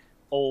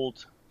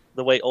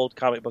the way old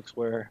comic books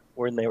were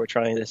when they were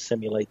trying to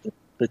simulate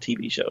the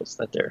TV shows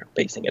that they're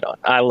basing it on.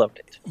 I loved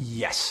it.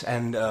 Yes,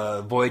 and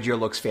Voyager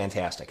looks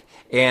fantastic.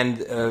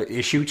 And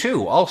issue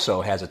 2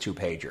 also has a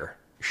 2-pager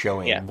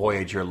showing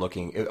Voyager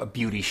looking, a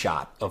beauty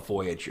shot of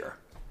Voyager.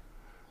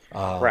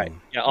 Right.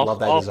 Yeah, love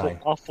that design.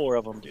 All 4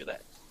 of them do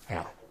that.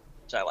 Yeah.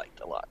 Which I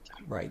liked a lot.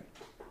 Right.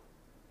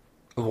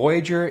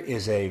 Voyager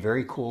is a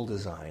very cool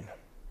design.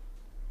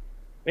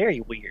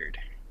 Very weird.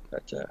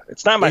 But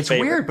it's not my favorite.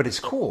 It's weird, but it's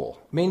cool.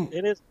 I mean,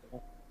 it is.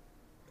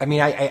 I mean,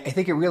 I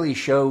think it really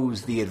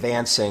shows the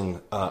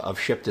advancing of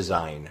ship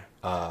design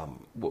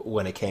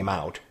when it came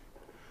out.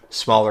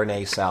 Smaller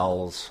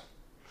nacelles,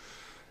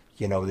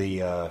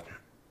 the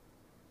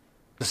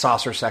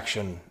saucer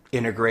section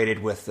integrated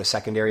with the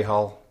secondary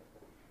hull.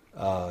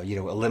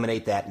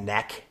 Eliminate that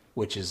neck,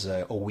 which is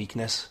a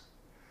weakness.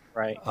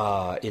 Right.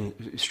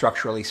 In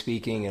structurally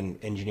speaking and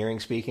engineering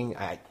speaking,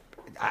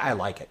 I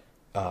like it.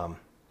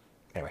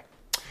 Anyway.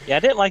 Yeah, I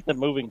didn't like the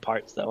moving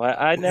parts though.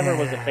 I never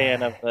was a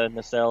fan of the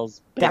nacelles.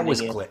 That was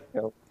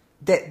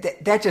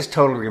that just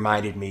totally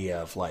reminded me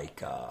of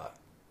like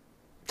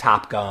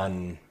Top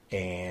Gun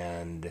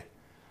and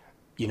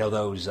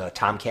those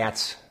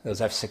Tomcats, those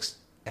F16,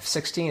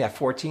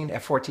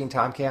 F14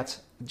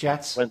 Tomcats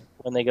jets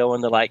when they go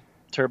into like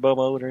turbo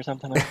mode or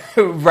something.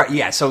 Right.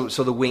 Yeah. So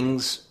the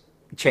wings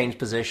change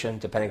position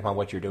depending upon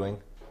what you're doing.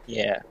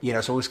 Yeah.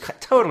 So it was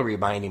totally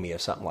reminding me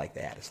of something like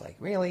that. It's like,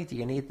 really? Do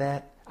you need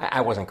that?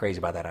 I wasn't crazy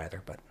about that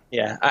either, but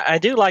yeah, I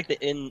do like the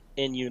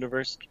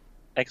in-universe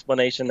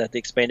explanation that the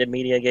expanded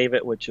media gave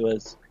it, which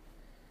was,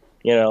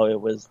 it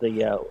was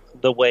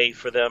the way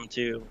for them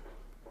to,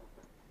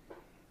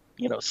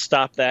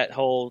 stop that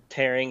whole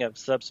tearing of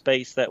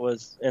subspace that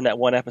was in that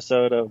one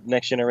episode of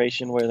Next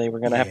Generation where they were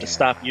going to have to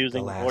stop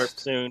using warp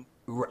soon.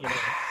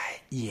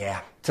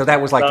 Yeah, so that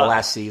was like the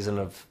last season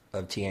of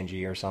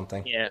TNG or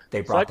something. Yeah,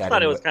 they brought that. I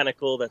thought it was kind of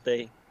cool that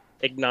they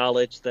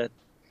acknowledged that.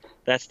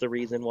 That's the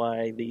reason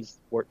why these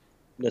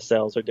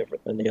nacelles are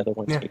different than the other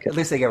ones. Yeah, because, at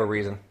least they gave a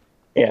reason.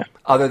 Yeah.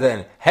 Other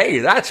than, hey,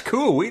 that's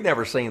cool. We've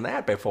never seen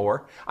that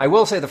before. I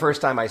will say the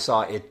first time I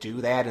saw it do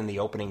that in the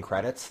opening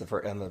credits,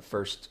 in the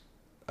first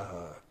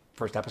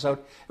episode,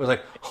 it was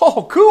like,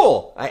 oh,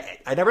 cool.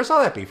 I never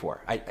saw that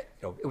before.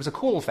 It was a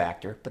cool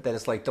factor, but then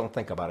it's like, don't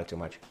think about it too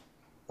much.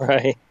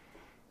 Right.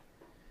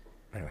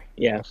 Anyway.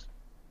 Yeah.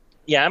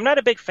 Yeah, I'm not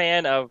a big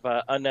fan of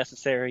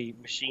unnecessary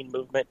machine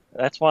movement.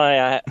 That's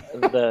why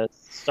the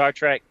Star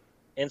Trek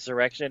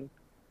Insurrection,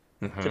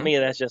 to me,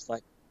 that's just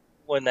like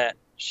when that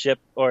ship,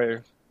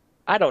 or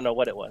I don't know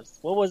what it was.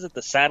 What was it?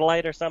 The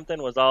satellite or something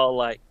was all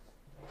like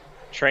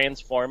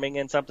transforming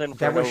in something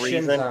for no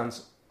reason.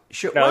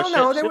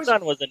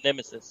 Shinzon was a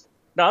Nemesis.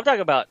 No, I'm talking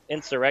about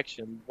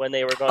Insurrection when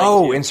they were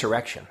going to...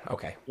 Insurrection.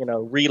 Okay.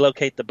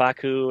 Relocate the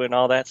Baku and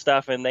all that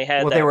stuff, and they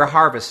had they were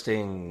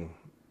harvesting...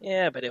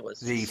 Yeah, but it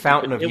was the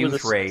Fountain of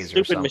Youth rays or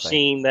something. Stupid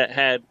machine that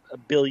had a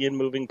billion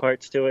moving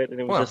parts to it, and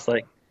it was just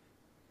like...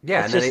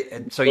 Yeah,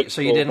 and so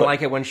you didn't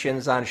like it when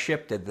Shinzon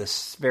Ship did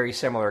this very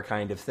similar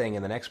kind of thing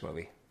in the next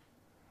movie?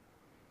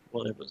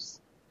 Well,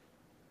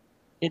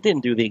 it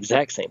didn't do the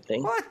exact same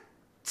thing. What?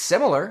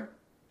 Similar?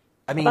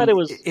 I mean, I thought it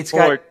was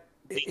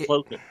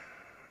cloaking.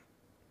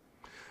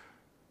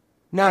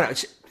 No.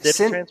 Did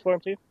it transform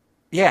too?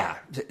 Yeah.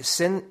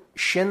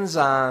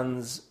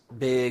 Shinzon's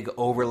big,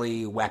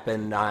 overly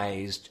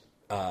weaponized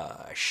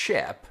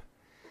ship,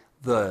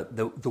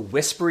 the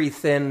whispery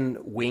thin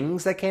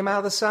wings that came out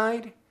of the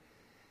side,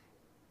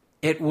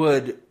 it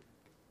would,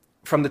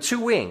 from the two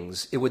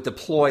wings, it would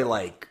deploy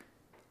like,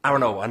 I don't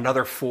know,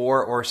 another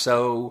 4 or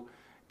so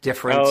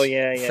different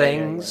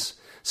things.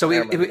 Yeah. So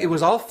it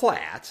was all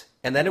flat,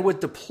 and then it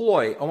would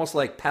deploy almost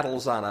like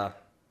petals on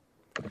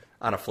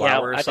a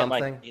flower or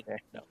something. Didn't like it either.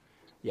 No.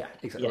 Yeah,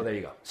 exactly. Yeah. Oh, there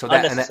you go. So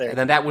and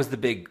then that was the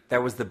big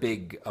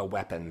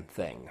weapon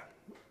thing,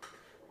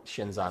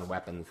 Shinzon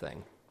weapon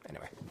thing.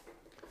 Anyway.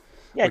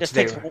 Yeah, it just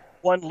takes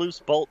one loose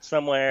bolt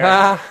somewhere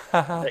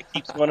that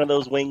keeps one of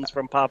those wings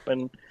from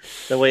popping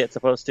the way it's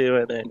supposed to,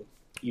 and then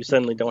you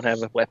suddenly don't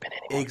have a weapon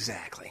anymore.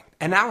 Exactly.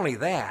 And not only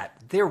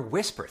that, they're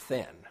whisper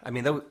thin. I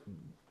mean,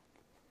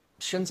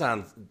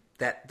 Shinzon,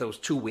 those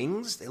two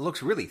wings, it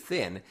looks really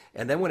thin.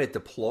 And then when it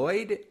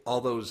deployed,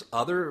 all those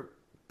other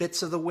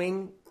bits of the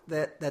wing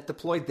that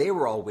deployed, they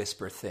were all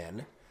whisper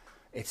thin.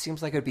 It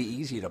seems like it'd be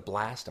easy to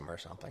blast them or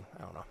something.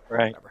 I don't know.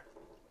 Right. Whatever.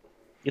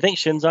 You think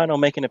Shinzon will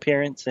make an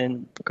appearance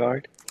in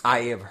Picard? I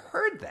have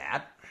heard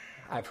that.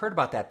 I've heard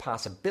about that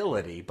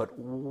possibility, but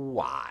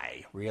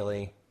why?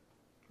 Really?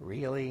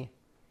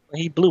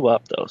 He blew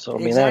up, though, so I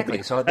mean,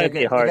 exactly. So they're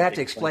going to have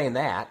to explain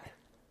that.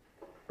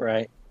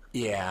 Right.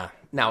 Yeah.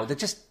 Now,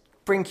 just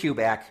bring Q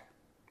back.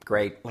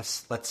 Great.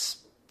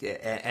 Let's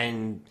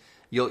and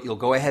you'll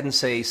go ahead and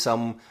say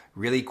some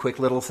really quick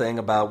little thing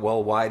about,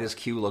 well, why does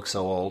Q look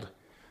so old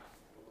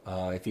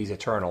if he's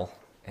eternal?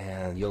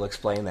 And you'll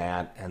explain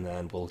that, and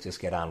then we'll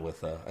just get on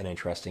with an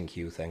interesting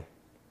Q thing.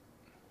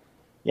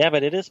 Yeah,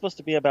 but it is supposed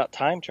to be about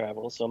time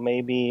travel, so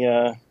maybe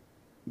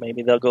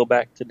they'll go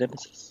back to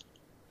Nemesis.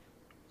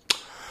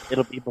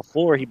 It'll be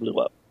before he blew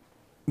up.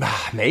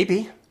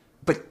 Maybe.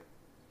 But,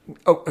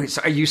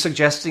 so are you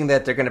suggesting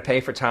that they're going to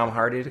pay for Tom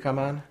Hardy to come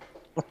on?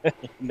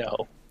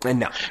 No.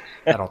 No,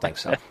 I don't think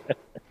so.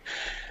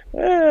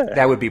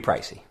 That would be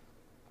pricey.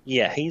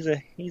 Yeah, he's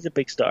a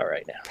big star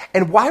right now.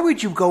 And why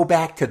would you go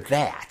back to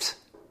that?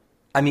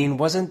 I mean,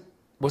 wasn't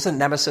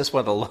Nemesis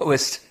one of the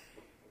lowest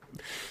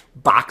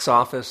box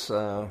office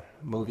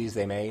movies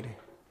they made?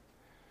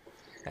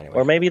 Anyway.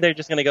 Or maybe they're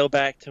just going to go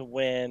back to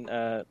when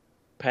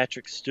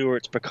Patrick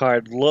Stewart's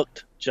Picard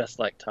looked just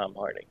like Tom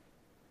Hardy.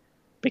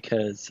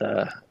 Because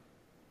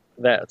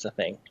that's a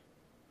thing.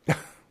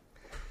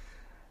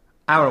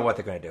 I don't know what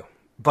they're going to do.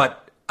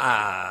 But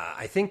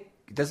I think,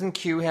 doesn't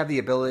Q have the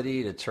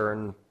ability to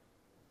turn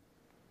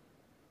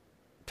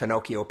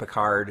Pinocchio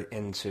Picard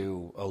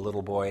into a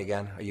little boy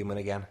again, a human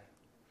again?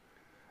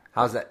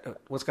 How's that?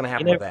 What's going to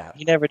happen with that?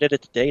 He never did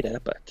it to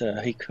Data,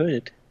 but he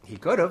could. He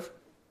could have.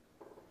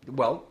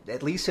 Well,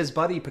 at least his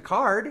buddy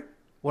Picard,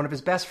 one of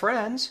his best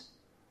friends,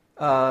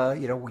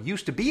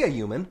 used to be a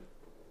human.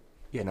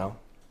 Here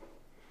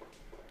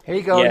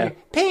you go. Yeah.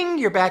 Ping,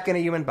 you're back in a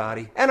human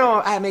body. And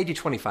I made you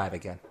 25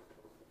 again.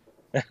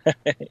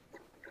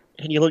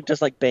 And you look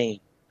just like Bane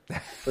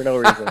for no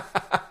reason.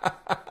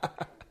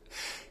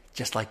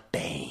 Just like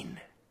Bane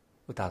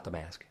without the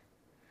mask.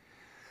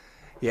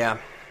 Yeah.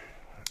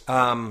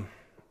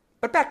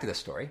 But back to the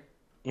story.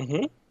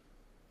 Mm-hmm.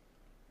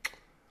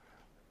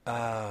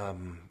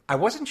 I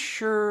wasn't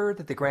sure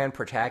that the grand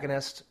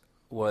protagonist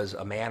was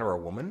a man or a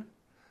woman,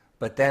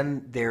 but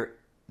then there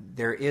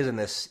is in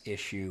this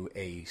issue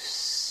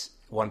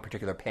one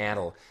particular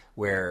panel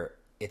where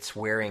it's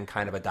wearing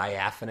kind of a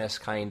diaphanous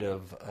kind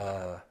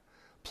of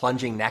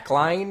plunging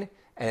neckline,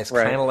 and it's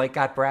kind of like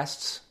got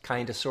breasts,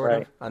 kind of,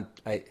 sort of.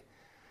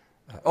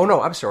 Oh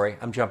no, I'm sorry,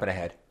 I'm jumping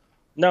ahead.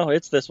 No,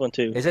 it's this one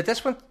too. Is it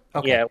this one?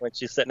 Okay. Yeah, when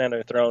she's sitting on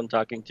her throne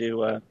talking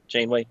to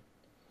Janeway.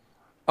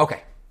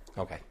 Okay.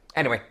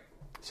 Anyway,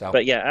 so.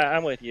 But yeah,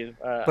 I'm with you.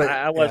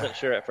 I wasn't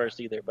sure at first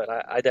either, but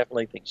I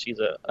definitely think she's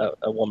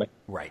a woman.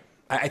 Right.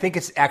 I think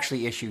it's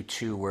actually issue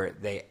 2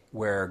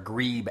 where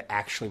Grebe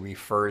actually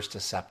refers to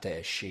Septa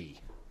as she.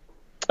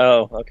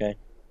 Oh, okay.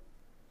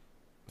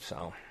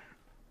 So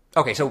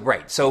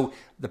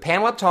the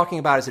panel I'm talking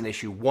about is in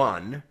issue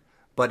 1,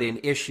 but in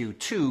issue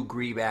 2,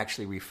 Grebe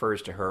actually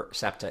refers to her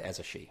Septa as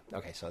a she.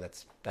 Okay, so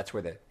that's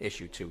where the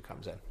issue 2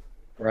 comes in.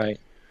 Right.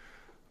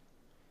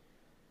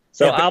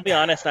 So I'll be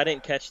honest, I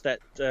didn't catch that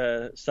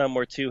some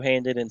were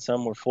two-handed and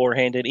some were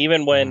four-handed.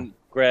 Even when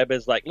Greb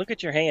is like, "Look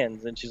at your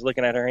hands," and she's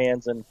looking at her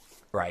hands, and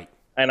I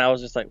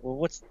was just like, "Well,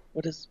 what's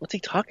he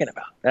talking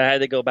about?" And I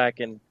had to go back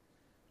and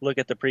look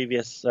at the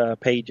previous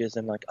pages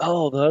and like,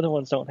 "Oh, the other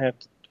ones don't have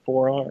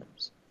 4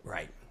 arms."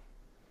 Right.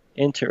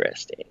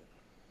 Interesting.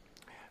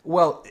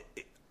 Well,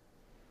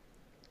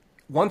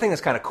 one thing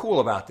that's kind of cool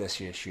about this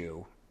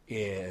issue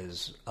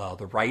is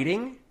the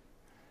writing.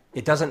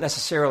 It doesn't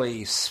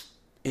necessarily.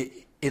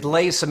 It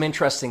lays some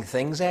interesting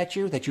things at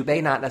you that you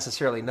may not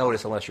necessarily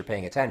notice unless you're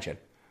paying attention,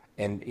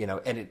 and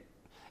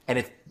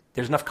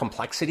there's enough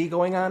complexity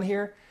going on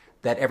here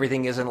that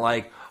everything isn't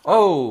like,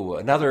 oh,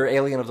 another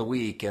alien of the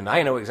week, and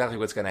I know exactly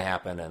what's going to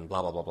happen, and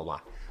blah blah blah blah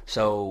blah.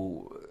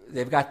 So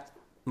they've got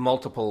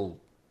multiple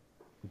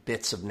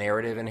bits of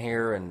narrative in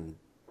here and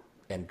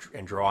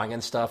drawing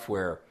and stuff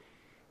where,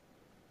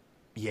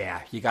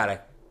 yeah, you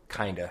gotta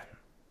kind of.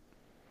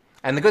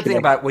 And the good thing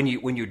about when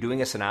you're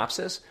doing a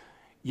synopsis,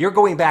 you're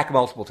going back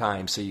multiple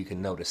times so you can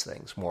notice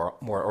things more,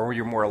 or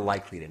you're more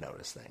likely to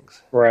notice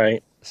things.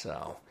 Right.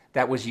 So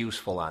that was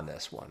useful on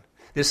this one.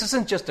 This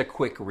isn't just a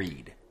quick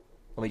read.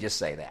 Let me just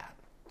say that.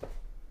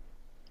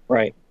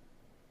 Right.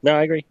 No,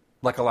 I agree.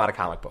 Like a lot of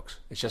comic books.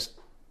 It's just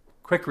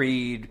quick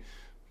read.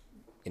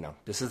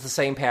 This is the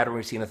same pattern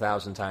we've seen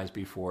 1,000 times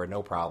before,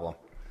 no problem.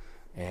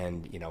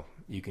 And,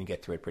 you can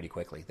get through it pretty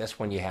quickly. This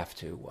one you have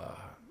to,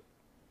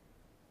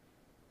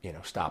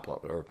 stop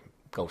or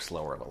go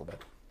slower a little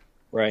bit.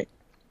 Right.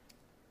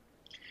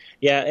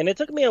 Yeah, and it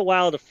took me a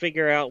while to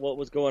figure out what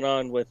was going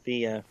on with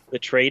the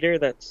traitor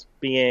that's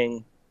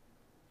being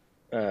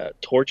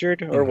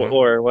tortured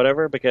or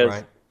whatever,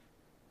 because,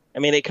 I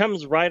mean, it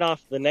comes right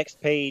off the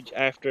next page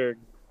after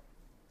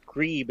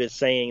Grebe is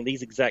saying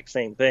these exact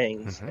same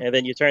things, and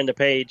then you turn the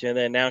page, and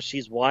then now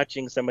she's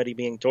watching somebody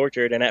being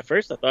tortured, and at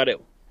first I thought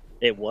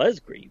it was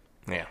Grebe.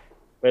 Yeah.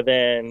 But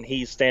then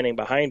he's standing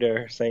behind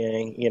her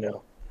saying,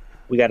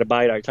 we got to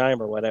bide our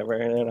time or whatever.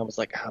 And then I was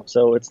like, oh,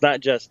 so it's not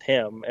just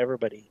him.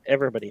 Everybody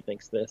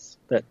thinks this,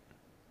 that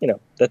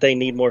they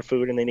need more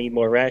food and they need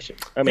more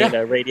rations. I mean,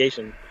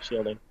 radiation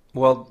shielding.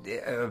 Well,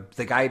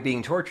 the guy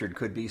being tortured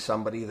could be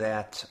somebody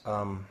that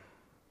was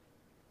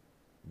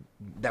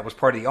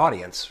part of the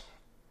audience.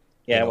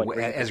 Yeah,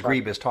 as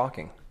Grebe is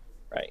talking.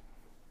 Right.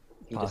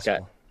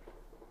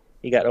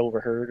 He got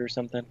overheard or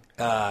something.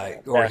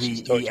 Or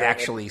he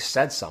actually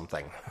said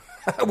something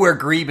where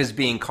Grebe is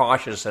being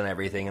cautious and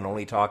everything and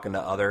only talking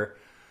to other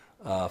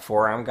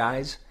forearm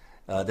guys.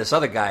 This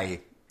other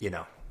guy,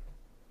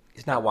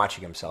 he's not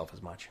watching himself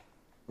as much.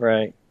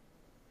 Right.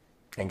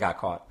 And got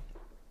caught.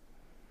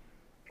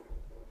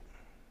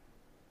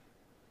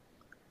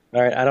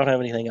 All right, I don't have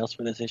anything else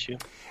for this issue.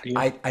 Do you?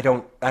 I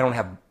don't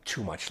have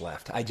too much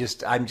left.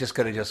 I'm just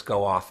going to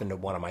go off into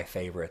one of my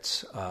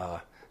favorites,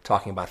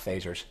 talking about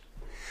phasers.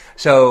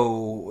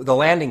 So the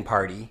landing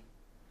party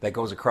that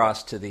goes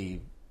across to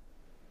the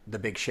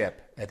big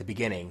ship at the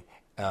beginning,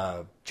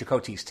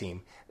 Chakotay's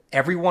team,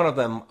 every one of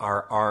them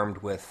are armed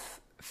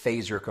with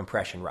phaser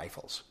compression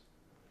rifles.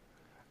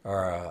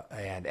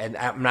 And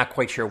I'm not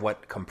quite sure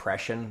what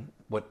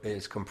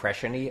is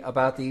compression-y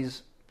about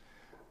these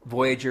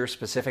Voyager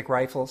specific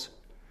rifles.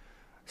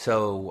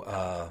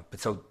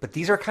 But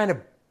these are kind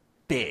of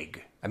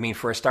big. I mean,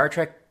 for a Star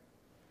Trek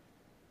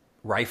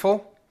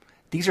rifle,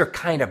 these are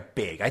kind of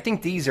big. I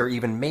think these are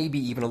maybe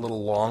even a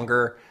little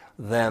longer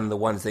than the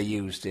ones they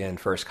used in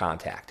First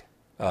Contact,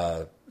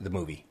 the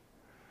movie,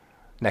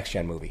 Next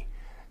Gen movie.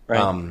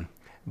 Right.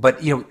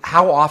 But,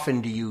 how often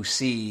do you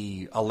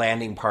see a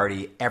landing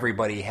party,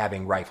 everybody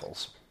having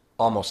rifles?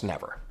 Almost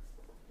never.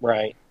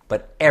 Right.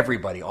 But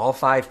everybody, all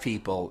 5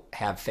 people,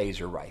 have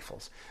phaser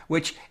rifles.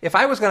 Which, if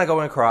I was going to go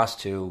across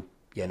to,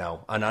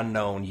 an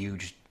unknown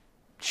huge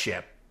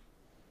ship,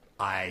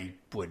 I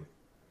would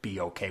be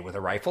okay with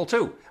a rifle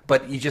too.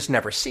 But you just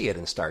never see it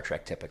in Star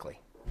Trek typically.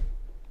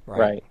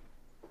 Right.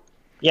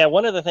 Yeah,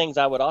 one of the things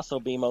I would also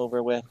beam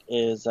over with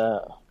is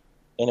an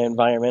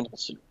environmental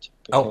suit.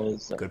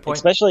 Because, good point.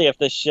 Especially if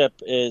the ship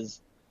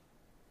is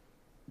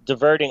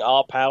diverting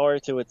all power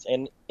to its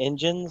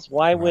engines,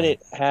 why would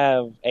it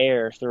have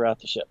air throughout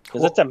the ship?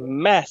 Because it's a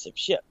massive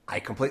ship. I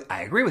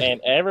agree with you.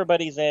 And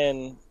everybody's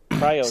in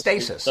cryo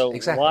stasis. So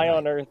exactly why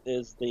on earth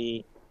is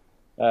the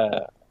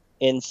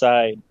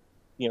inside,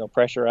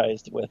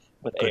 pressurized with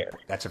air?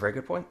 That's a very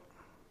good point.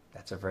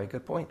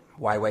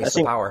 Why waste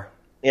the power?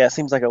 Yeah, it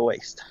seems like a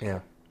waste. Yeah.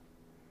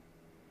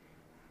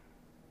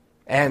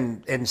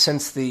 And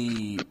since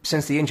the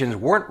engines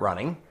weren't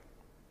running,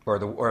 or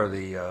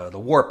the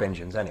warp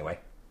engines anyway,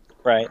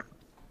 right?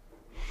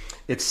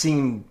 It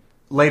seemed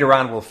later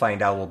on we'll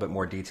find out a little bit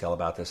more detail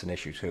about this in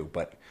issue 2,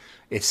 but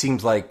it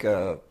seems like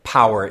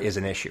power is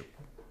an issue,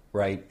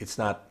 right? It's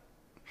not.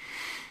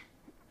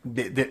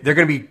 They're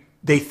going to be.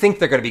 They think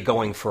they're going to be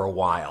going for a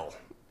while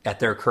at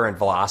their current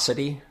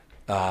velocity.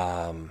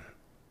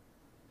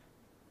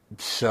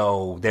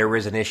 So there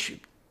is an issue.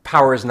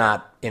 Power is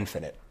not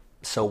infinite.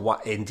 So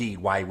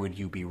why would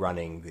you be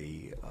running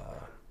the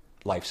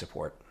life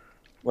support?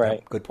 Right.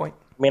 Yeah, good point.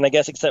 I mean, I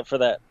guess except for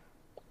that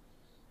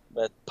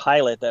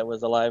pilot that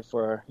was alive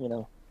for,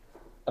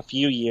 a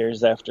few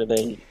years after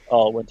they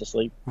all went to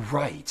sleep.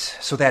 Right.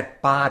 So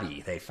that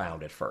body they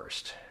found at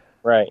first.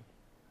 Right.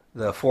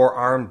 The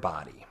 4-armed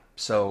body.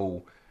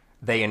 So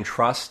they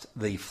entrust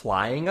the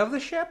flying of the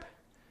ship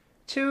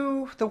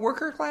to the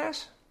worker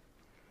class?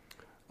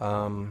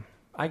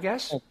 I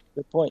guess.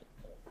 Good point.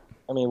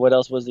 I mean, what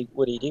else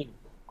would he do?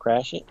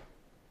 Crash it?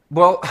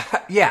 Well,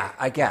 yeah,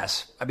 I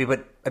guess.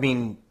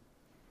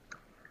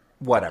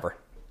 Whatever.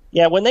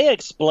 Yeah, when they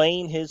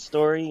explain his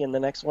story in the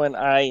next one,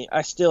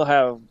 I still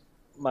have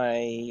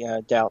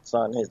my doubts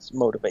on his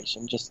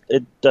motivation. Just,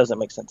 it doesn't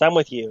make sense. I'm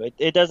with you.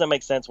 It doesn't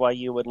make sense why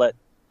you would let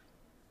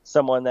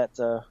someone that's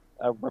a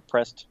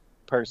repressed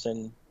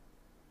person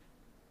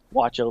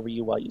watch over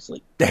you while you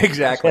sleep.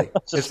 Exactly.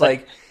 It's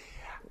like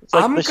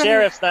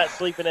sheriff's not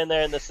sleeping in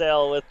there in the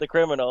cell with the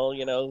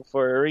criminal,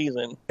 for a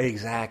reason.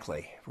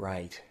 Exactly.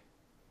 Right.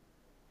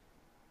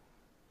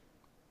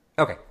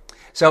 Okay.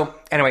 So,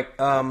 anyway,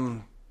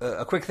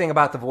 a quick thing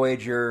about the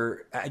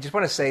Voyager. I just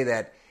want to say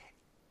that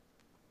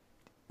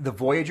the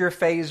Voyager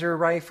phaser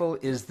rifle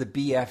is the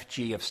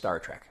BFG of Star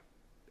Trek.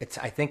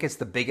 I think it's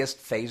the biggest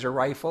phaser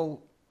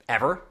rifle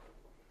ever.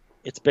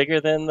 It's bigger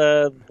than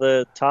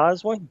the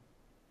TOS one?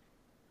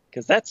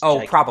 Because that's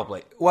gigantic.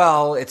 Probably.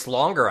 Well, it's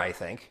longer, I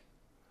think.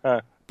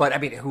 Huh. But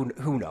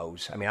who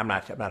knows? I'm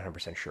not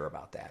 100% sure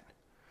about that.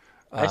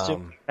 I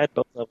assume I had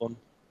both of them.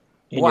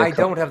 Well, I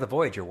don't have the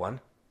Voyager one.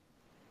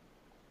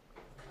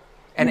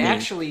 And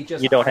actually,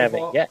 just you don't have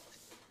it yet.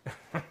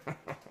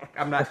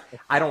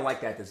 I don't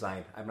like that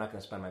design. I'm not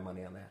going to spend my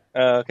money on that.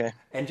 Oh, okay.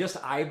 And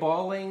just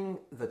eyeballing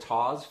the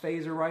TOS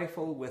phaser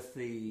rifle with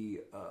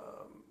the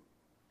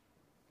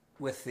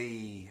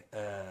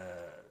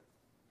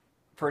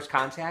First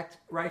Contact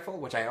rifle,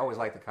 which I always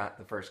like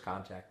the First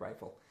Contact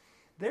rifle.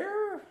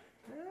 They're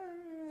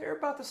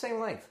about the same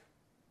length.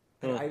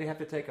 I'd have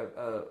to take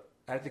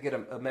get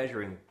a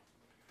measuring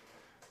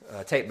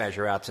tape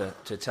measure out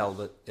to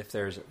tell if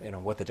there's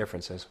what the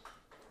difference is.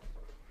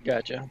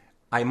 Gotcha.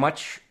 I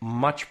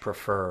much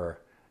prefer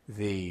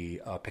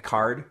the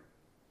Picard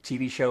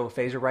TV show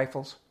phaser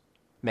rifles.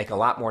 Make a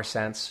lot more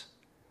sense.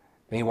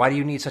 I mean, why do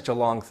you need such a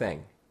long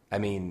thing? I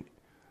mean,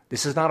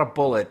 this is not a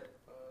bullet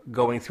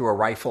going through a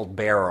rifled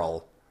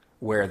barrel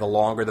where the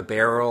longer the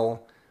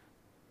barrel,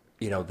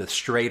 the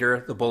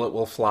straighter the bullet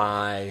will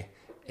fly,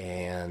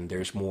 and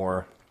there's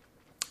more,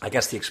 I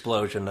guess, the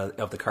explosion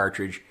of the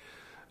cartridge.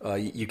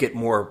 You get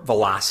more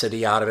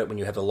velocity out of it when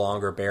you have the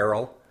longer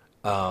barrel.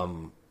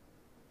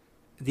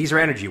 These are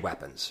energy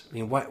weapons. I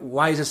mean,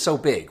 why is it so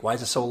big? Why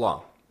is it so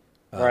long?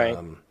 Right.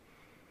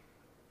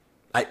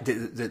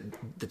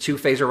 The 2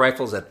 phaser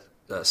rifles that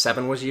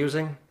Seven was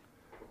using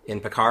in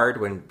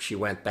Picard when she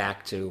went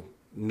back to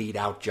mete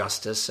out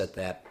justice at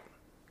that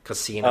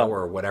casino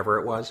or whatever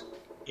it was.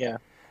 Yeah.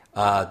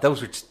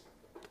 Those were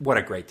what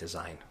a great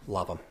design.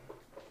 Love them.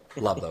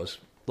 Love those.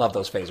 Love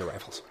those phaser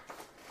rifles.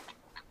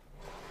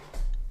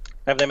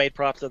 Have they made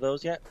props of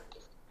those yet?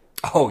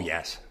 Oh,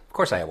 yes. Of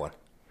course I have one.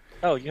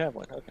 Oh, you have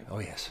one. Okay. Oh,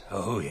 yes.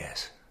 Oh,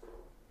 yes.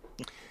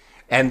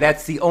 And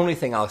that's the only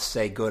thing I'll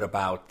say good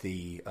about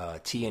the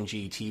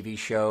TNG TV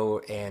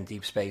show and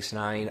Deep Space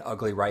Nine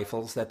ugly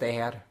rifles that they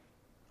had.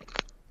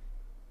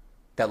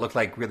 That looked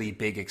like really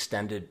big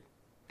extended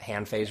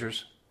hand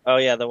phasers. Oh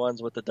yeah, the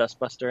ones with the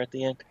dustbuster at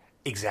the end.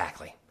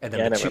 Exactly. And Yeah,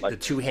 I then never the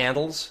liked two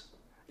handles.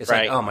 It's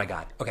Right. like, oh my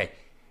god. Okay,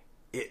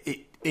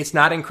 it's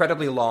not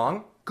incredibly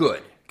long.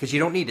 Good, because you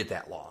don't need it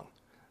that long.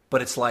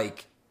 But it's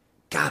like,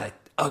 God,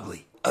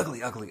 ugly,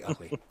 ugly, ugly,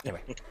 ugly.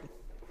 Anyway,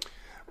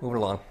 moving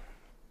along.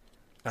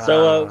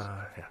 So,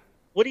 Yeah.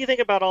 what do you think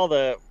about all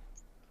the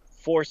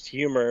forced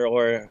humor,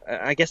 or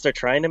I guess they're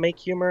trying to make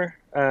humor,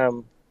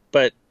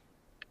 but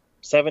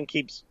Seven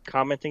keeps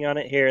commenting on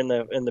it here in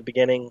the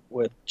beginning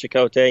with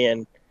Chakotay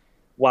and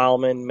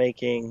Wildman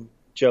making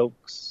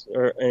jokes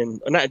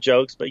and not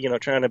jokes, but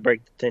trying to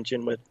break the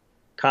tension with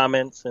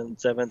comments, and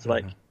Seven's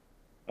like,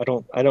 I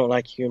don't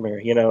like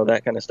humor,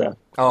 that kind of stuff.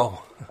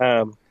 Oh,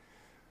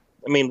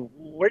 I mean,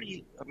 where do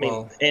you? I mean,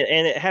 Well-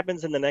 and it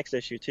happens in the next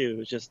issue too.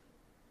 It's just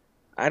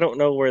I don't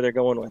know where they're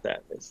going with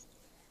that.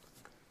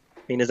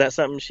 I mean, is that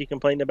something she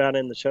complained about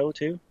in the show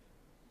too?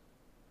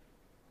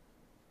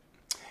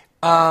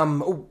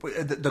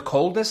 the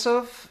coldness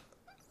of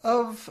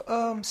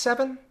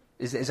Seven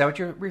is that what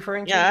you're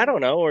referring to? Yeah, I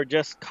don't know, or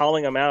just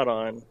calling them out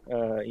on,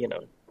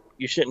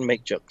 you shouldn't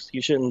make jokes.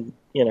 You shouldn't,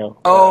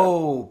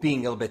 Oh, being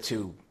a little bit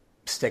too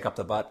stick up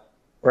the butt,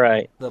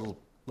 right,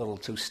 little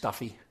too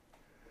stuffy.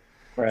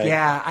 right.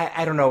 Yeah,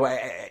 I don't know.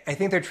 I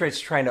think they're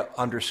trying to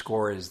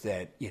underscore is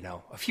that,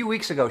 a few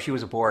weeks ago she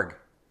was a Borg,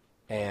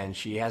 and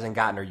she hasn't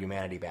gotten her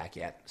humanity back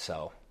yet.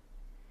 So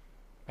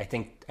I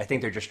think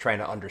they're just trying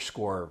to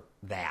underscore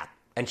that.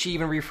 And she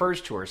even refers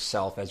to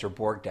herself as her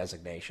Borg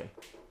designation,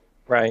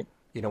 Right.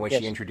 when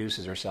Yes. she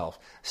introduces herself.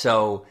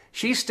 So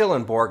she's still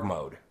in Borg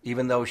mode,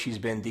 even though she's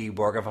been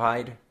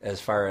de-Borgified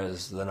as far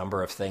as the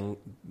number of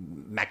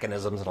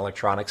mechanisms and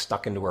electronics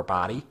stuck into her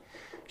body.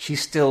 She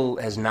still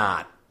has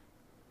not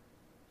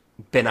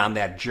been on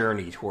that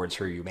journey towards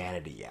her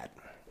humanity yet.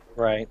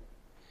 Right.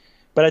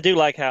 But I do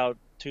like how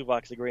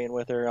Tuvok's agreeing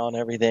with her on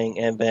everything,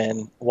 and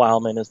then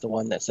Wildman is the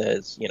one that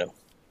says,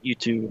 you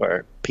two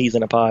are peas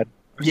in a pod,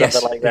 or Yes,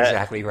 something like that.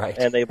 exactly right.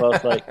 And they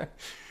both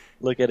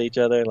look at each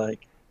other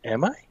like,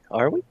 "Am I?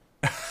 Are we?"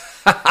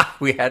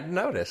 We hadn't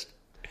noticed.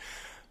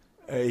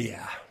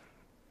 Yeah.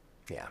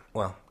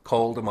 Well,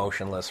 cold,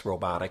 emotionless,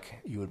 robotic.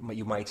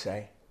 You might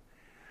say.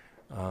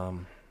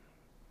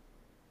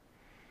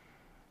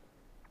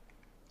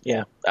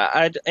 Yeah.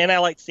 I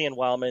liked seeing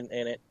Wildman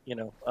in it,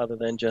 other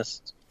than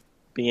just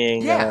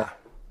being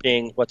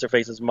being what's her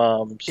face's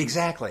mom. She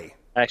Exactly.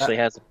 actually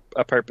has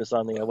a purpose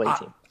on the away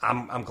team.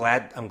 I'm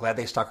glad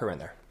they stuck her in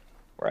there.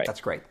 Right.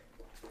 That's great.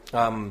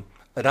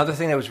 Another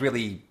thing that was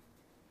really,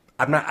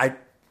 I'm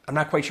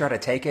not quite sure how to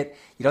take it.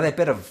 That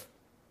bit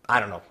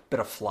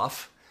of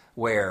fluff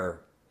where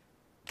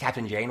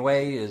Captain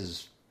Janeway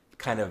is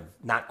kind of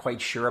not quite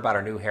sure about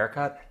her new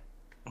haircut.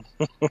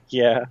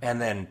 Yeah.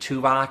 And then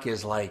Tuvok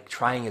is like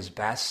trying his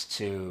best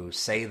to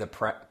say the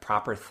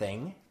proper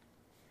thing.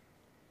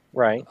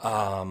 Right.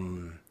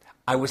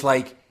 I was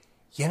like,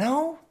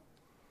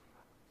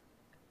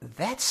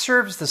 that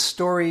serves the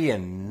story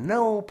in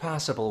no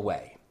possible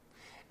way.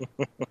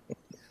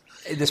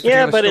 This particular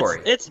Yeah, but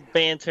story. it's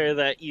banter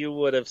that you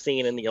would have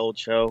seen in the old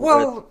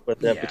show with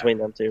them, yeah. between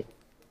them two.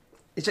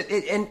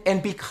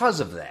 And because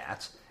of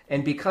that,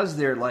 and because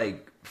they're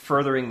like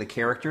furthering the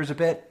characters a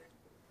bit,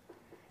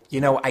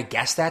 I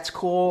guess that's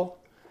cool.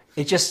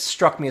 It just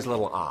struck me as a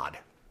little odd.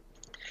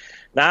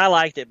 Now I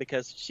liked it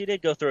because she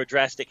did go through a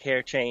drastic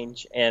hair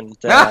change, and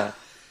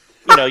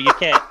you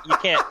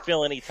can't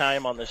fill any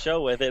time on the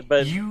show with it.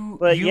 But You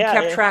yeah,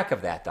 kept track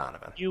of that,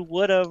 Donovan. you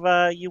would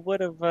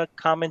have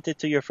commented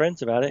to your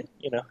friends about it.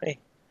 Hey,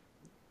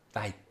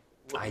 I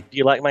do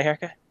you like my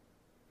haircut?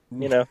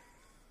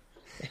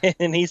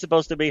 And he's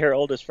supposed to be her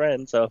oldest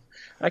friend, so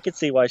I could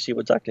see why she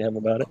would talk to him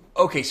about it.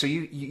 Okay, so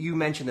you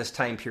mentioned this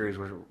time period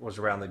was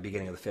around the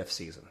beginning of the 5th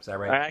season. Is that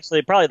right?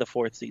 Actually, probably the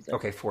 4th season.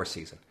 Okay, 4th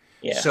season.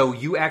 Yeah. So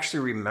you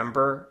actually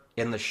remember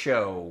in the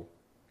show,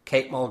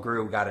 Kate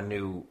Mulgrew got a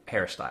new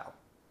hairstyle.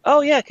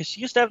 Oh yeah, because she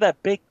used to have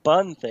that big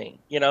bun thing.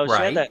 She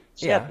Right. had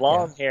she had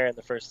long hair in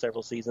the first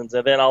several seasons,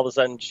 and then all of a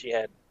sudden she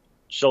had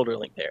shoulder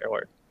length hair,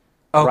 or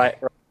Okay.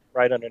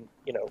 right under,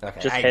 Okay,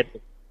 just head.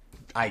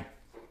 I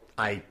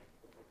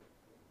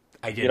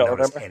You didn't don't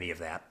notice remember? any of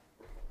that.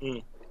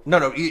 Mm. No.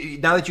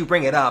 Now that you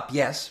bring it up,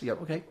 yes. Yeah,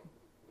 okay.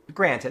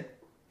 Granted.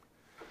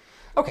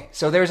 Okay,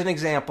 so there's an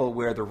example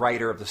where the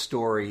writer of the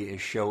story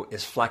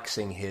is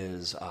flexing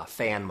his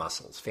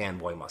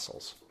fanboy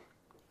muscles.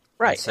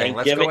 Right. Saying, And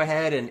let's give go it-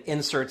 ahead and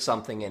insert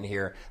something in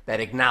here that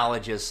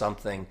acknowledges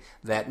something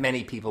that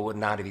many people would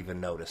not have even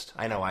noticed.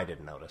 I know I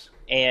didn't notice.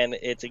 and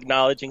it's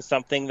acknowledging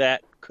something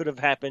that could have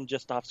happened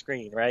just off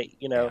screen, right?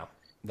 Yeah, you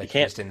that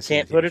can't just didn't see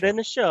can't the put TV it in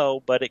the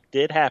show, but it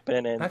did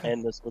happen, and, Okay.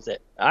 and this was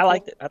it. I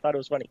liked it. I thought it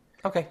was funny.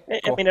 Okay, I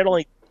cool.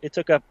 mean, it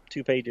took up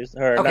 2 pages,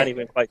 or Okay. not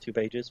even quite 2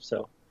 pages.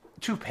 So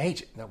 2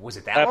 pages. No, was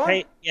it that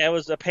long? yeah, it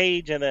was a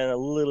page and then a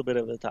little bit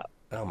of the top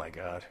Oh my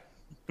god.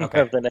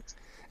 Okay. of the next.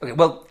 Okay.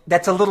 Well,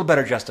 that's a little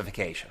better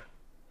justification.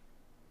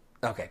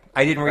 Okay.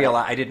 I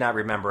did not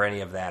remember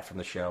any of that from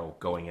the show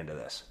going into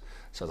this.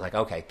 So it's like,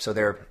 okay, so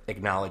they're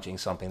acknowledging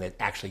something that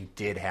actually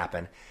did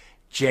happen.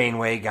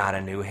 Janeway got a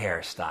new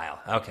hairstyle.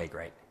 Okay,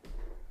 great.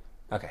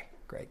 Okay,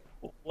 great.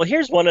 Well,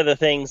 here's one of the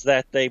things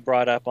that they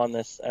brought up on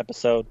this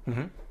episode.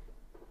 Mm-hmm.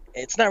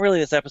 It's not really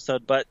this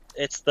episode, but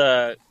it's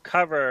the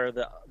cover,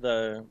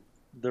 the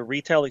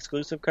retail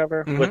exclusive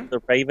cover with the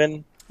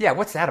Raven. Yeah,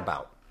 what's that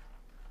about?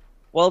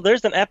 Well,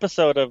 there's an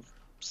episode of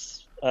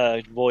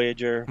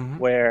Voyager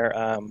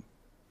where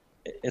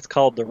it's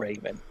called The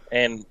Raven,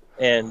 and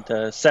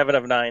Seven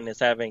of Nine is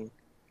having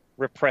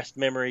repressed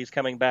memories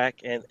coming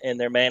back, and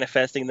they're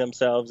manifesting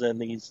themselves in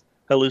these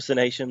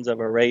hallucinations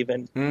of a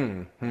raven.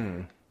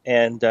 Mm-hmm.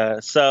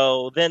 And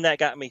so then that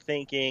got me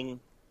thinking,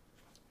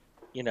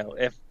 you know,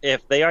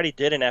 if they already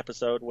did an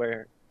episode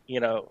where, you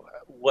know,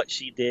 what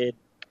she did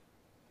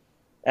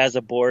as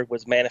a Borg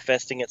was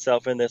manifesting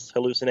itself in this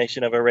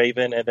hallucination of a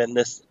raven, and then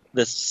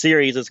this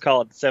series is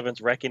called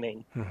Seven's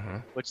Reckoning,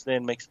 which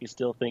then makes me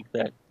still think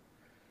that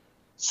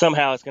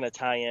somehow it's going to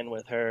tie in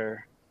with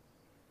her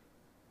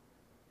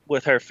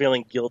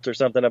feeling guilt or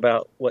something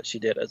about what she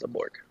did as a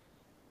Borg.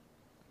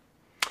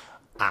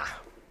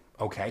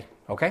 Okay,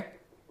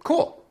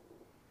 cool.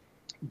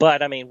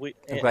 But I mean,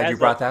 I'm glad you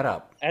brought that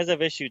up. As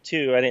of issue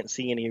 2, I didn't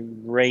see any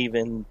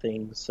Raven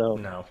things, so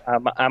no.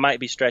 I might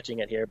be stretching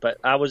it here. But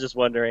I was just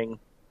wondering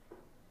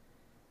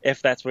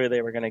if that's where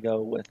they were going to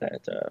go with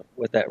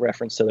that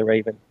reference to the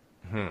Raven.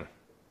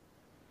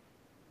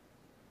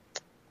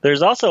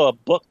 There's also a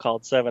book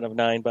called Seven of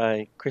Nine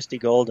by Christy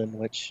Golden,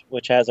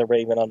 which has a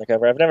Raven on the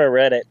cover. I've never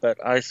read it, but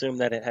I assume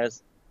that it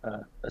has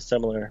a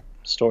similar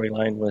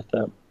storyline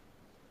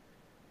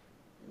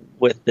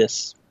with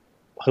this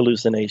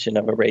hallucination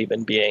of a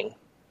raven being,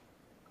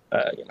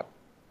 you know,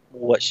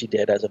 what she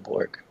did as a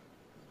Borg,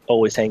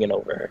 always hanging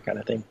over her kind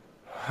of thing.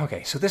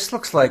 Okay, so this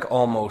looks like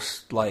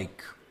almost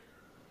like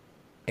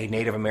a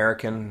Native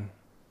American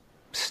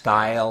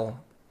style.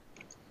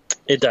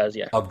 It does,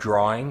 yeah. Of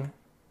drawing.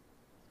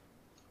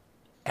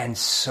 And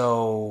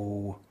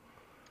so,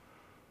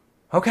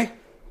 okay,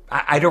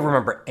 I don't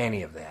remember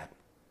any of that.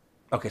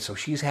 Okay, so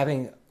she's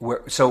having,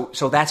 so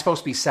that's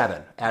supposed to be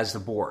Seven as the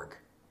Borg,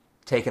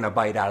 taking a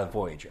bite out of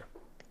Voyager.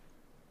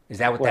 Is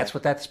that what that's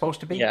what that's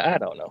supposed to be? Yeah, I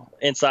don't know.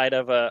 Inside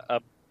of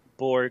a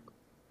Borg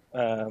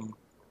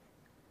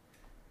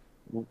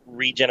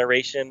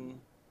regeneration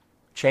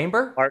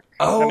chamber arc.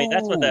 Oh, I mean,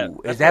 that's what that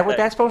is that what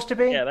that's supposed to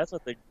be? Yeah, that's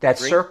what that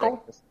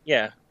circle.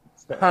 Yeah,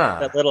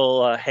 that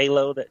little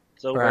halo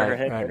that's over her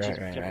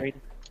head. Right.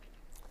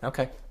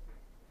 Okay,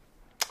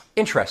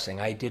 interesting.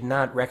 I did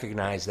not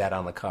recognize that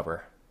on the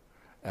cover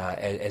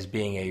as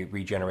being a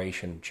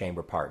regeneration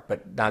chamber part,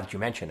 but now that you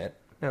mention it,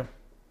 yeah,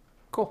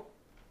 cool.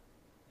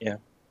 Yeah.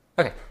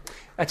 Okay,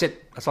 that's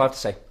it. That's all I have to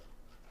say.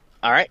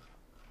 All right,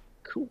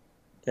 cool.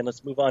 Then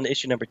let's move on to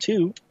issue number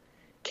 2.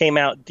 Came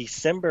out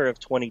December of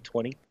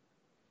 2020.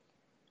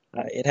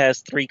 It has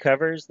 3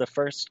 covers. The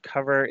first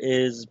cover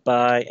is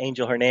by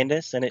Angel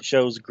Hernandez, and it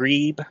shows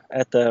Grebe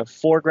at the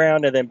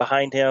foreground, and then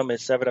behind him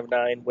is Seven of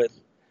Nine with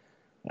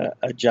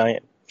a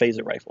giant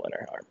phaser rifle in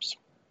her arms.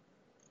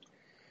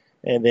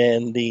 And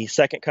then the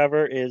second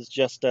cover is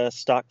just a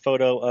stock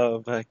photo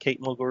of Kate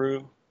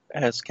Mulgrew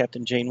as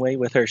Captain Janeway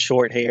with her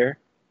short hair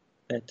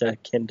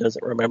that Ken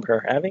doesn't remember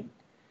her having.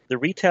 The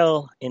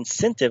retail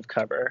incentive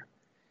cover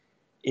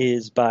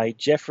is by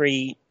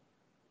Jeffrey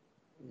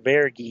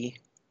Vergy,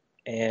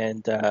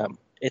 and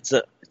it's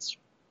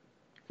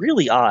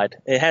really odd.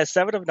 It has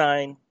Seven of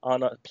Nine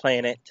on a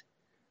planet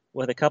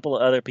with a couple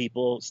of other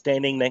people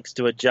standing next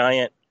to a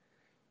giant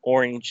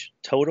orange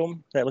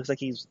totem that looks like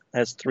he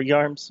has 3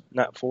 arms,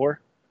 not 4.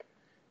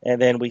 And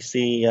then we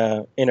see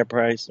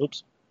Enterprise.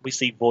 We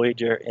see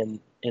Voyager in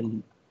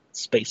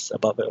space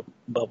above them.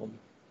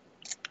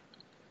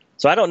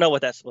 So I don't know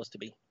what that's supposed to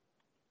be,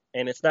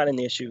 and it's not in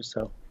the issue.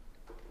 So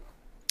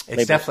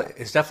it's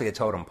definitely a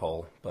totem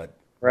pole, but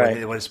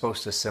right. What it's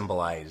supposed to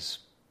symbolize?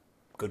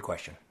 Good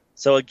question.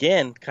 So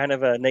again, kind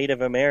of a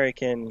Native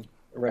American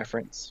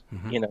reference.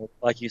 You know,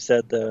 like you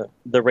said, the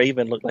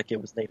Raven looked like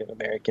it was Native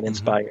American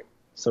inspired.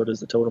 So does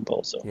the totem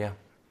pole. So yeah,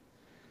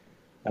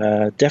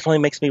 definitely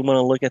makes me want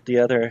to look at the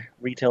other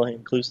retail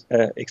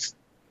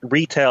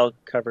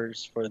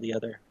covers for the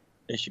other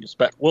issues.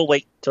 But we'll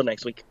wait till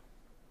next week.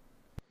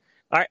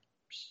 All right,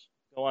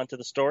 go on to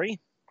the story.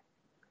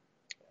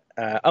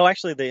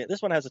 Actually,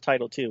 this one has a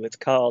title too. It's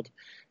called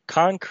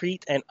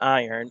 "Concrete and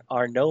Iron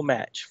Are No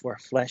Match for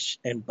Flesh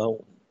and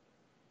Bone."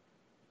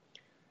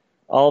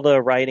 All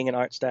the writing and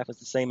art staff is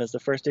the same as the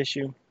first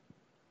issue.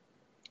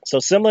 So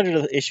similar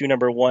to the issue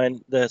number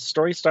 1, the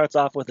story starts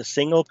off with a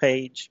single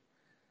page,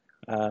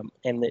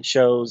 and it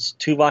shows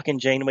Tuvok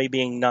and Janeway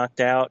being knocked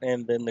out,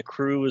 and then the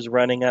crew is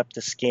running up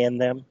to scan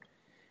them.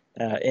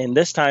 And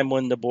this time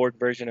when the Borg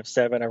version of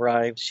Seven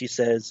arrives, she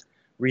says,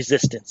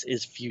 "Resistance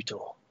is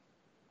futile."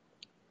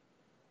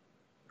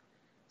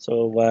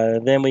 So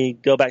then we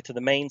go back to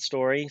the main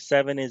story.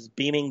 Seven is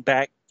beaming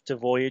back to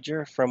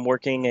Voyager from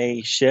working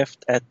a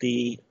shift at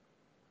the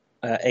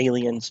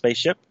alien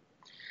spaceship.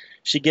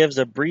 She gives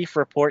a brief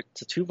report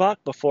to Tuvok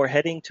before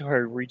heading to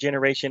her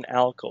regeneration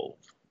alcove.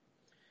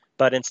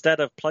 But instead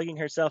of plugging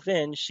herself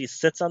in, she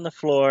sits on the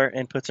floor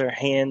and puts her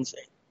head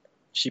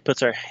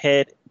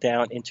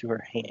down into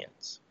her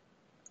hands.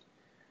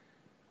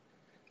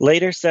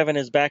 Later, Seven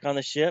is back on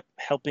the ship,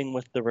 helping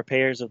with the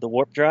repairs of the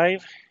warp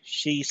drive.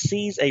 She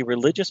sees a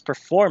religious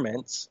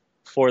performance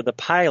for the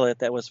pilot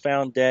that was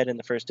found dead in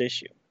the first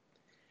issue.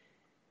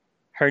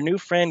 Her new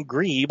friend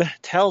Grebe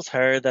tells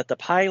her that the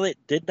pilot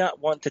did not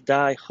want to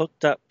die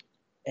hooked up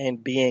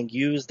and being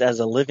used as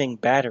a living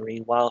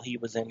battery while he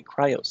was in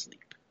cryosleep.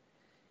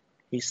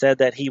 He said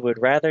that he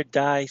would rather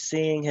die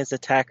seeing his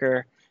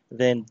attacker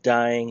than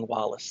dying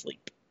while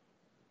asleep.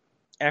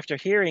 After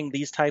hearing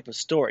these type of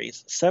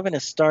stories, Seven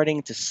is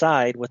starting to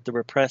side with the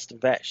repressed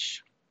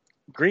Vesh.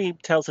 Grebe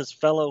tells his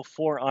fellow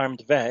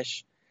four-armed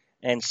Vesh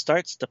and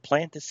starts to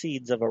plant the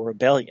seeds of a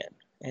rebellion,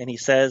 and he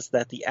says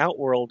that the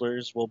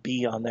Outworlders will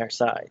be on their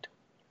side.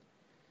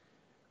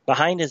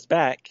 Behind his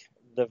back,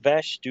 the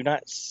Vesh do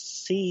not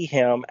see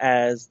him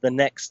as the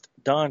next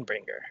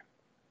Dawnbringer,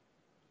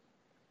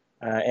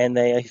 and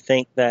they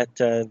think that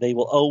they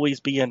will always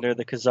be under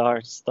the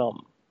Khazar's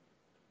thumb.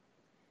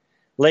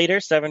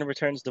 Later, Seven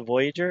returns to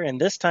Voyager, and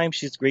this time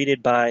she's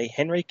greeted by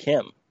Henry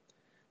Kim,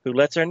 who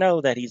lets her know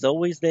that he's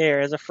always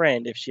there as a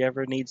friend if she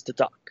ever needs to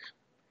talk.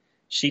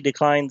 She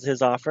declines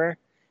his offer,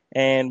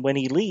 and when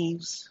he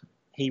leaves,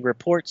 he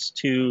reports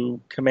to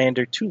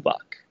Commander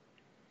Tuvok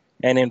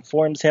and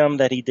informs him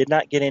that he did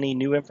not get any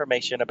new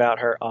information about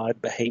her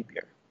odd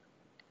behavior.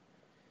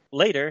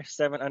 Later,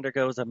 Seven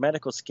undergoes a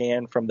medical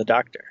scan from the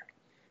doctor.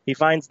 He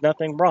finds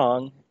nothing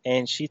wrong,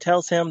 and she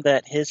tells him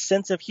that his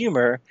sense of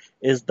humor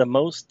is the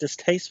most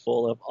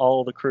distasteful of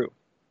all the crew.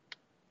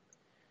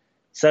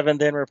 Seven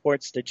then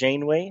reports to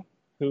Janeway,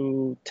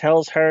 who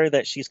tells her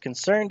that she's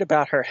concerned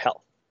about her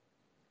health.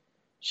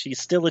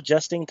 She's still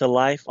adjusting to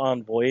life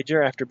on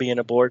Voyager after being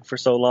aboard for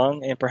so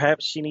long, and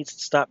perhaps she needs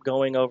to stop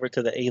going over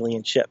to the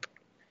alien ship.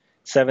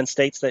 Seven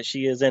states that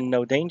she is in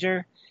no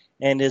danger,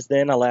 and is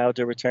then allowed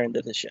to return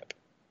to the ship.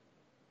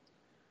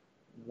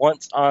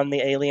 Once on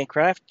the alien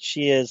craft,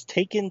 she is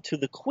taken to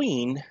the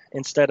Queen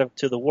instead of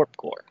to the warp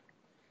core.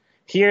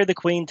 Here, the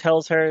Queen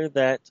tells her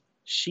that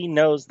she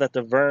knows that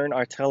the Vern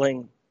are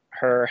telling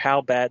her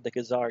how bad the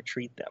Khazar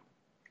treat them.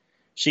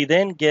 She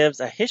then gives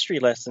a history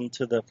lesson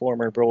to the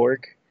former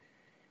Borg,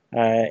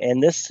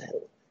 and this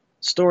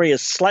story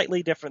is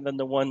slightly different than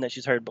the one that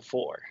she's heard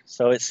before.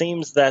 So it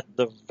seems that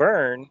the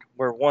Vern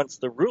were once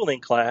the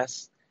ruling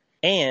class,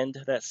 and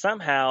that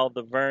somehow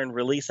the Vern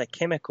release a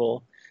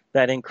chemical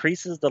that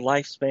increases the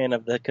lifespan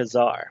of the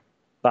Khazar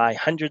by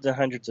hundreds and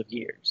hundreds of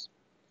years.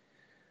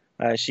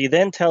 She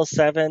then tells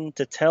Seven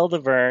to tell the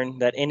Vern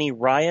that any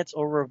riots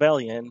or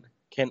rebellion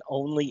can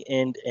only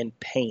end in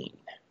pain.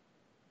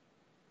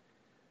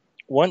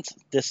 Once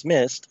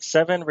dismissed,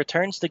 Seven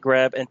returns to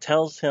Greb and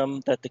tells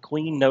him that the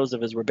Queen knows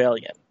of his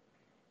rebellion.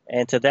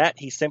 And to that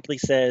he simply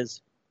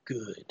says,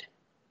 "Good.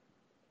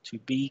 To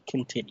be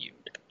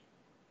continued."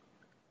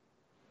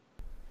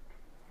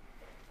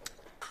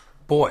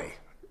 Boy,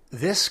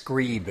 this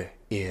Grebe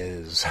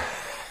is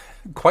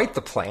quite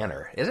the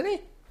planner, isn't he?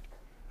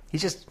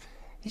 He's just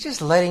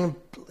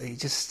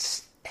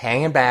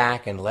hanging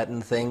back and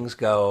letting things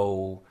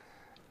go,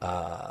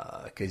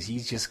 because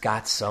he's just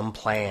got some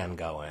plan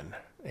going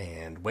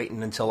and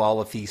waiting until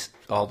all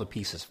the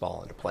pieces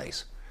fall into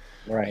place.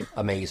 Right.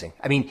 Amazing.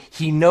 I mean,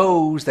 he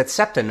knows that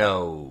Septa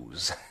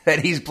knows that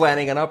he's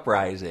planning an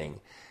uprising,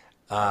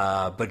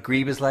 but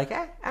Grebe is like,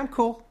 I'm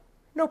cool,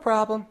 no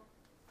problem.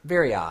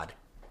 Very odd.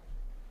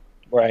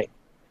 Right.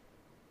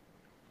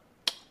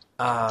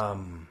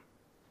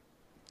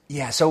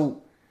 Yeah,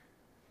 so,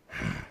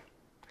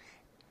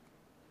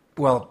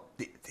 well,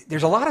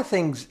 there's a lot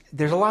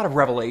of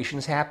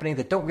revelations happening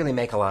that don't really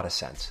make a lot of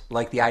sense.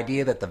 Like the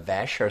idea that the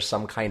Vesh are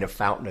some kind of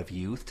fountain of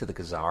youth to the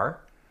Khazar.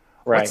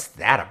 Right. What's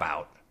that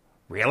about?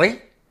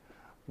 Really?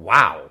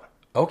 Wow.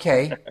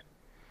 Okay.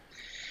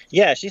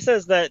 Yeah, she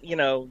says that,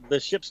 the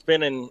ship's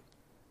been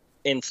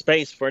in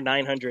space for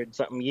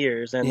 900-something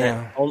years, and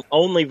that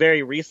only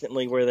very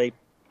recently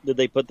did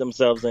they put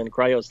themselves in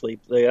cryosleep.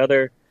 The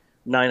other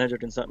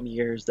 900 and something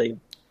years, they've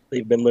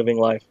been living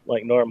life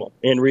like normal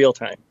in real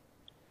time,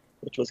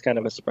 which was kind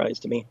of a surprise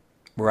to me.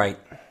 Right.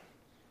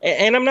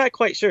 And I'm not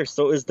quite sure.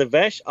 So is the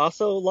Vesh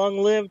also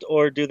long-lived,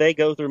 or do they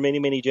go through many,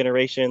 many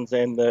generations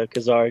and the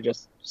Khazar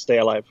just stay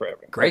alive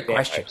forever? Great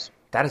question.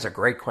 That is a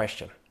great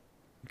question.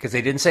 Because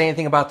they didn't say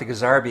anything about the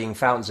Khazar being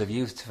fountains of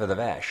youth for the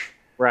Vesh.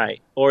 Right.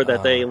 Or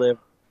that they live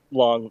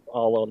long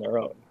all on their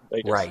own.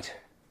 Right.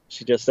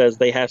 She just says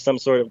they have some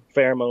sort of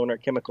pheromone or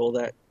chemical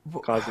that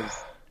causes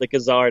the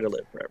Khazar to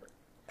live forever.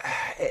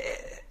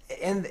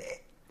 And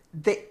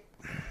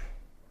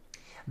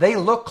they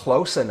look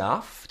close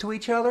enough to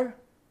each other,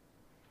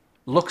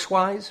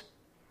 looks-wise,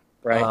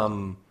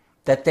 right?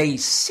 That they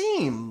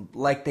seem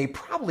like they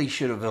probably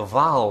should have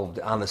evolved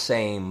on the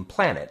same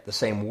planet, the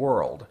same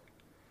world.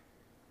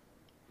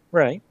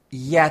 Right.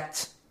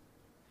 Yet,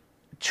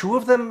 two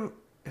of them,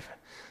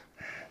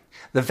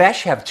 the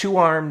Vesh have 2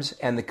 arms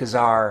and the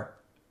Khazar,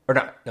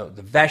 the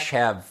Vesh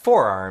have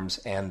 4 arms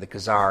and the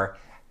Khazar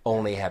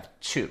only have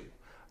 2.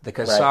 The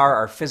Khazar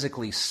are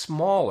physically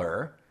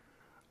smaller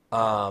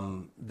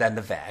than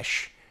the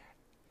Vesh,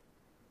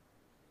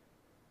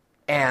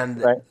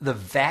 And Right. the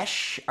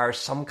Vesh are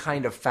some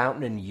kind of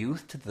fountain in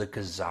youth to the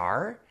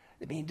Khazar.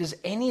 I mean, does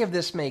any of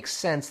this make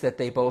sense that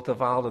they both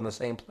evolved on the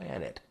same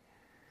planet?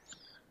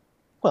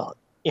 Well,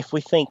 if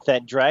we think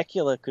that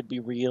Dracula could be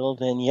real,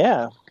 then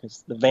yeah,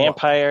 because the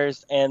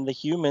vampires and the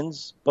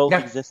humans both Yeah.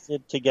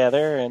 existed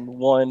together, and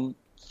one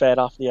fed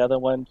off the other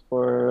one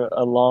for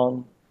a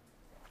long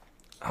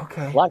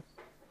Okay. life.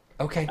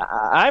 Okay.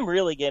 I'm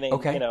really getting,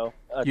 Okay. a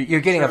You're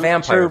getting a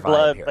vampire true vibe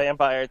blood here.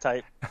 vampire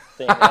type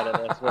thing out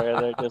of this,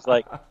 where they're just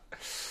like,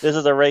 this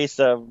is a race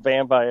of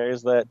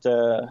vampires that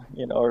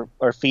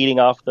are feeding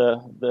off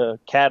the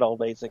cattle,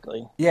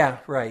 basically. Yeah,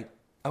 right.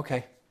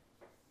 Okay.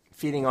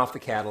 Feeding off the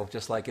cattle,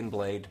 just like in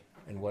Blade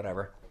and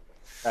whatever.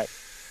 Right.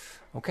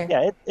 Okay.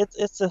 Yeah,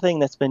 it's a thing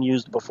that's been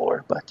used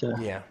before, but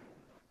Yeah.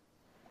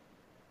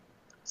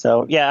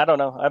 so yeah, I don't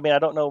know. I mean, I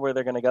don't know where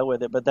they're going to go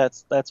with it, but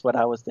that's what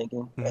I was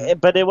thinking.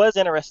 Mhm. But it was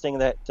interesting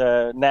that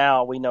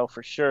now we know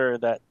for sure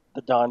that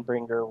the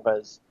Dawnbringer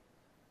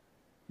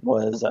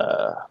was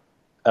a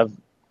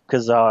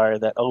Khazar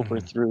that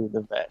overthrew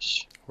the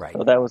Vesh. Right.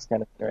 So that was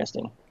kind of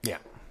interesting. Yeah.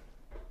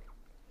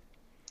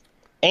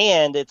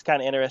 And it's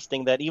kind of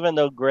interesting that even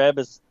though Greb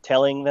is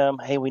telling them,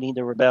 "Hey, we need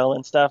to rebel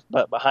and stuff,"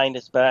 but behind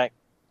his back,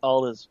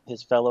 all his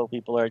fellow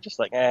people are just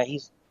like,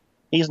 he's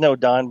no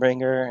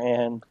Dawnbringer,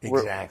 and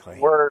Exactly.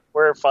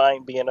 we're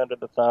fine being under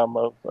the thumb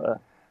of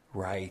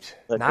Right.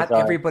 the Not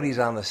Khazar. everybody's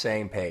on the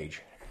same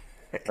page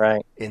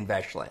Right. in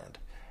Veshland.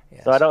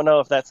 Yes. So I don't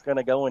know if that's going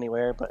to go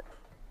anywhere, but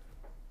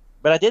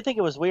I did think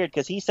it was weird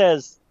because he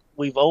says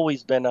we've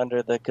always been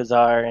under the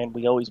Khazar and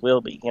we always will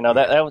be.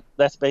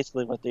 That's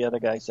basically what the other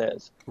guy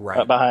says,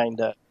 Right.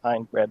 behind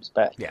Greb's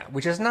back, Yeah,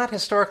 which is not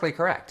historically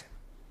correct.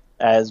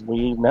 as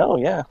we know.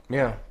 Yeah,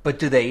 Yeah. But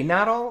do they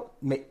not all?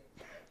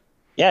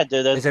 yeah.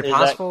 Dude, Is it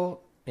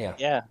possible? Yeah.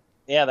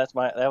 Yeah. That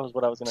was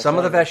what I was going to say. Some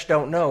of the Vesh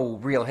don't know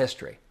real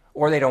history,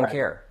 or they don't Right.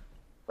 care.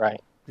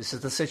 Right. This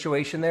is the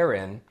situation they're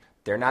in.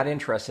 They're not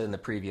interested in the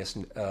previous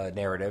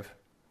narrative.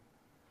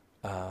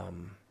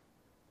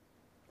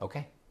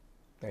 Okay.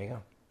 There you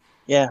go.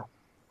 Yeah,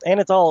 and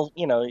it's all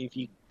if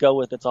you go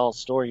with it's all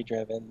story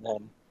driven,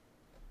 then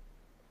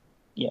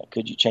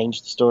could you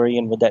change the story,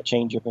 and would that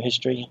change your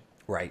history?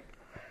 Right.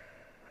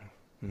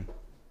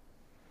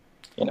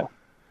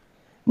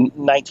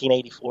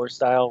 1984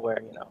 style,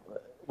 where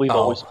we've Oh.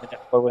 always been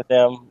at war with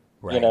them,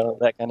 Right.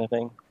 that kind of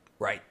thing.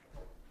 Right.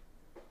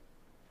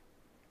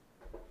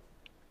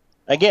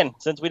 Again,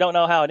 since we don't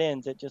know how it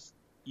ends,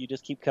 you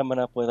just keep coming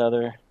up with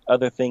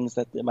other things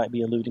that it might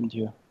be alluding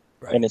to,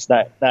 Right. and it's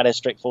not as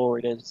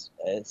straightforward as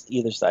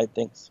either side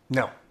thinks.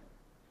 No.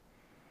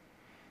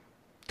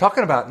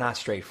 Talking about not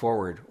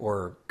straightforward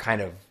or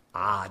kind of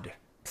odd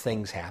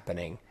things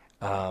happening,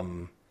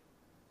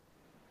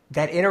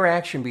 that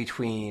interaction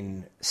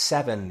between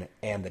Seven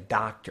and the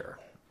Doctor.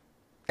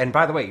 And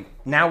by the way,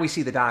 now we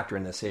see the Doctor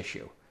in this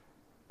issue.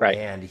 Right.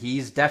 And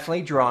he's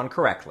definitely drawn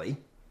correctly.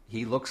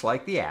 He looks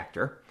like the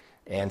actor.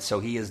 And so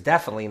he is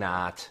definitely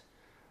not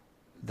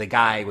the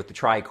guy with the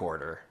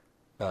tricorder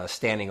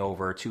standing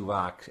over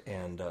Tuvok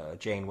and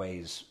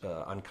Janeway's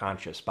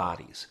unconscious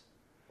bodies.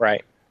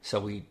 Right. So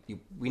we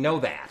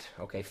know that.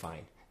 Okay,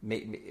 fine.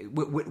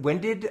 When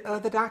did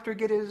the Doctor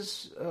get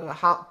his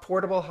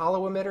portable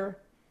hollow emitter?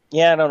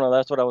 Yeah, I don't know.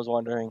 That's what I was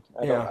wondering.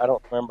 I Yeah.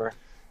 don't remember.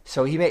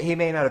 So he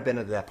may not have been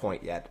at that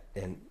point yet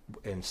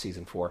in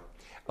season 4,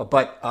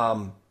 but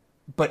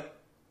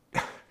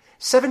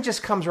Seven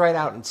just comes right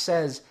out and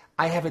says,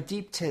 "I have a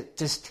deep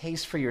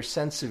distaste for your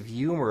sense of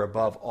humor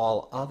above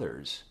all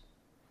others."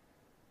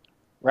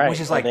 Right. Which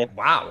is like,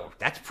 wow,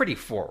 that's pretty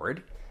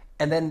forward.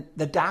 And then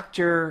the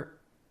Doctor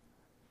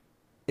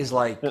is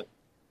like,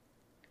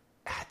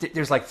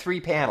 there's like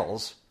 3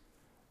 panels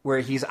where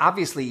he's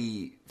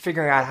obviously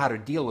figuring out how to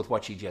deal with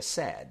what she just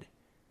said.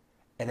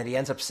 And then he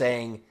ends up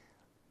saying,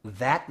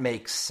 "That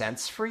makes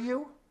sense for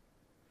you?"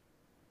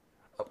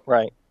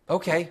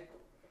 Okay.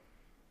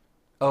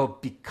 Oh,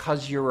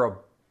 because you're a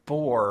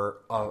Borg,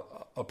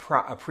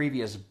 a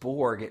previous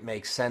Borg, it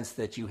makes sense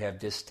that you have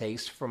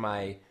distaste for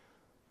my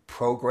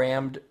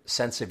programmed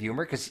sense of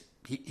humor, because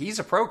he's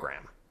a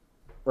program.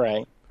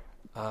 Right.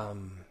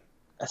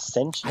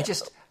 Essentially.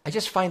 I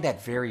just find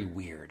that very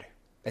weird.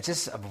 It's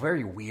just a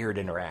very weird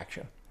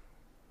interaction.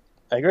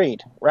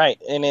 Agreed. Right.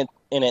 And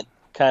it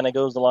kind of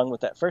goes along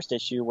with that first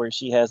issue where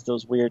she has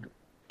those weird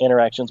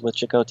interactions with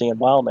Chakotay and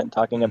Wildman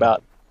talking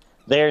about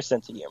their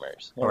sense of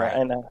humors. Right.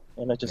 And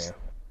it just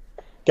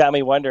got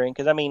me wondering,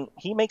 because, I mean,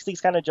 he makes these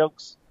kind of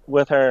jokes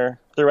with her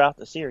throughout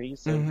the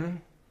series.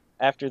 And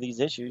after these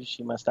issues,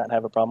 she must not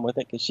have a problem with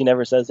it, because she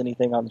never says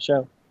anything on the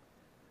show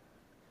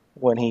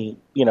when he,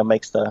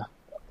 makes the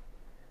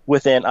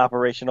within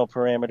operational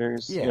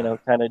parameters,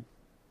 kind of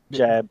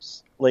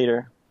jabs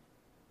later.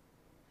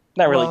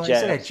 Not really Well,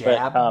 jabs, is it a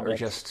jab but or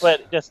comments,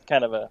 but just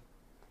kind of a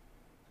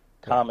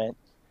comment.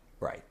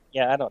 Right.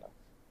 Yeah, I don't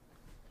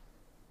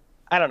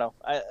know.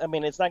 I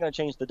mean, it's not going to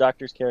change the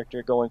Doctor's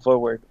character going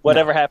forward.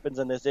 Whatever happens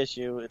in this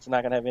issue, it's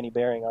not going to have any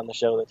bearing on the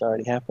show that's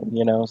already happened,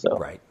 So,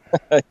 Right.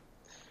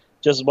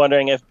 just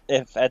wondering if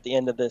at the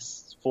end of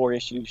this 4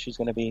 issue, she's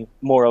going to be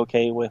more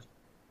okay with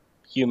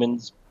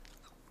humans,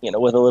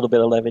 with a little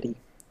bit of levity.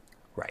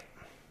 Right.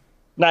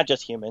 Not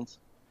just humans,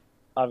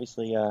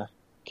 obviously,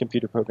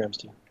 computer programs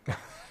too.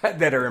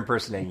 That are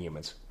impersonating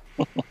humans.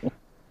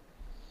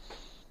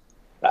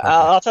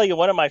 I'll tell you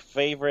one of my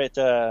favorite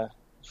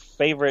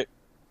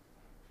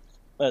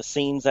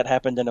scenes that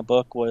happened in a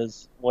book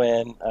was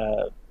when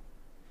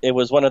it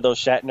was one of those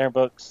Shatner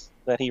books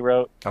that he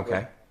wrote.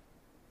 Okay.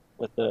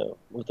 With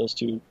those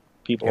two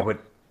people.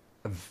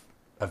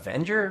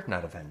 Avenger?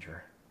 Not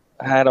Avenger.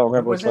 I don't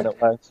remember which one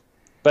it was.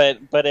 But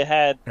it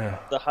had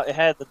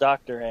the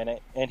doctor in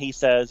it, and he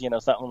says,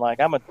 something like,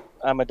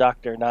 I'm a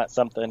doctor, not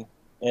something.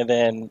 And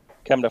then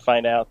come to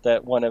find out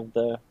that one of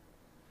the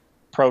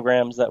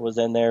programs that was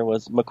in there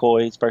was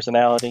McCoy's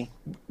personality.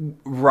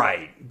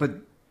 Right, but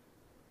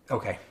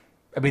okay.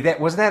 I mean,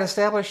 wasn't that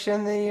established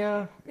in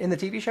the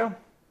TV show?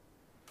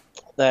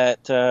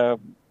 That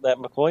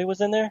McCoy was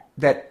in there.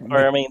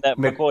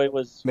 McCoy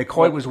was.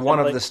 McCoy was one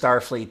of the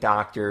Starfleet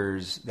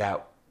doctors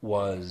that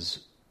was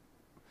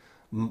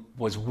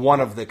one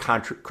of the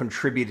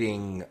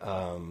contributing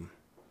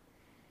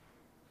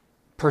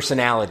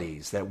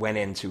personalities that went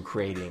into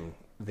creating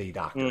the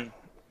Doctor.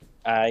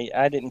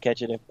 I didn't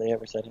catch it if they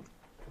ever said it.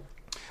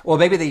 Well,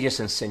 maybe they just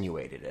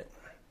insinuated it.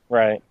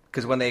 Right.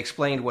 Because when they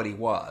explained what he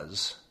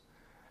was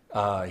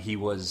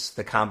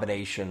the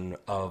combination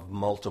of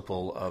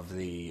multiple of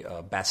the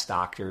best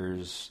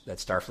doctors that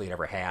Starfleet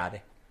ever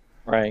had.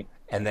 Right.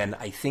 And then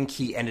I think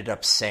he ended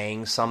up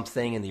saying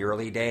something in the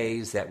early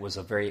days that was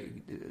a very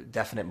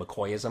definite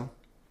McCoyism.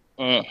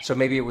 So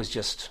maybe it was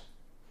just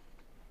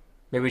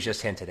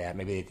hinted at.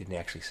 Maybe they didn't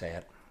actually say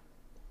it.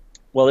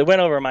 Well, it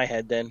went over my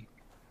head then,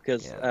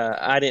 because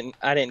I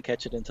didn't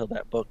catch it until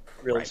that book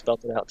really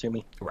spelled it out to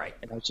me. Right.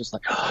 And I was just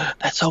like, oh,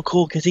 that's so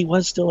cool because he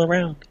was still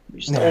around.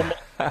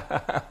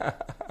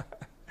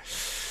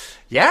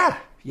 Yeah,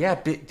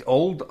 big,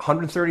 old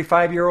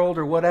 135-year-old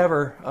or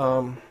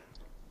whatever.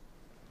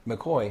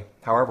 McCoy,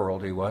 however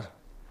old he was.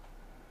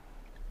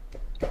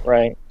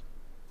 Right.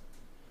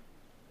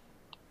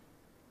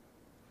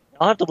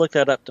 I'll have to look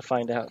that up to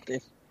find out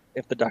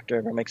if the Doctor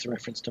ever makes a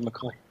reference to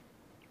McCoy.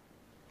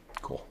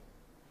 Cool.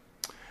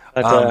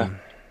 But,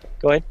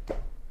 go ahead.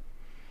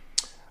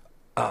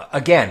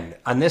 Again,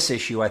 on this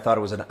issue, I thought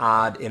it was an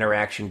odd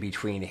interaction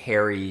between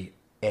Harry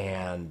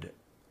and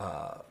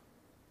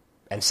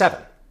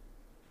Seven.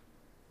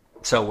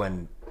 So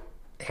when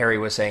Harry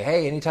was saying,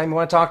 "Hey, anytime you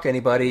want to talk to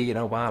anybody,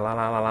 blah, blah, blah,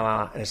 blah,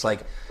 blah," and it's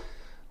like,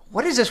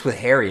 what is this with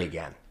Harry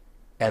again?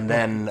 And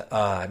then,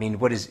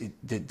 what is?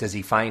 Does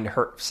he find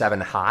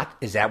Seven hot?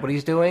 Is that what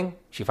he's doing?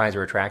 She finds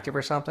her attractive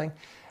or something?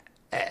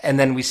 And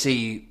then we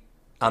see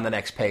on the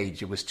next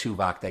page, it was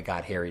Tuvok that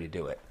got Harry to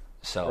do it.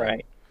 So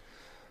right.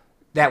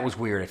 That was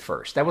weird at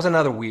first. That was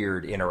another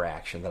weird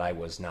interaction that I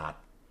was not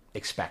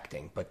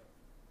expecting, but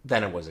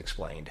then it was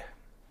explained.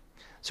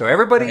 So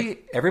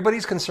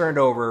everybody's concerned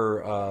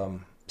over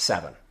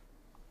Seven.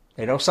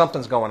 They know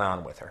something's going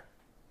on with her.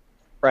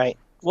 Right.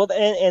 Well,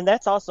 and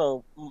that's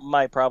also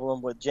my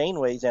problem with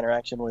Janeway's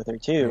interaction with her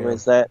too.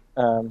 Is that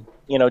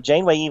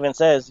Janeway even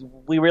says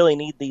we really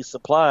need these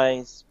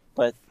supplies,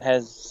 but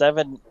has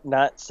Seven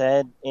not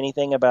said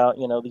anything about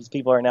these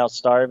people are now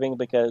starving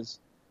because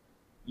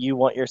you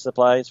want your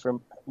supplies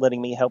from letting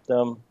me help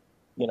them,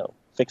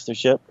 fix their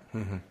ship?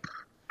 Mm-hmm.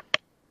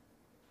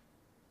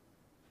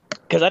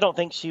 Because I don't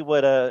think she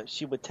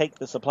would take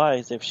the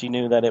supplies if she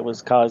knew that it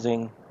was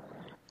causing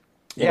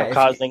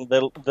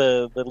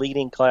the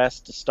leading class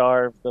to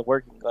starve the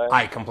working class.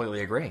 I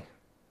completely agree.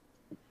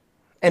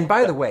 And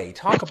by the way,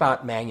 talk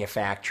about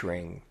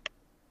manufacturing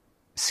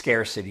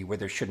scarcity where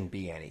there shouldn't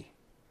be any.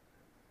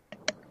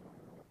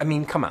 I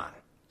mean, come on.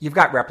 You've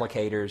got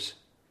replicators.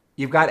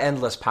 You've got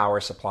endless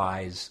power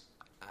supplies.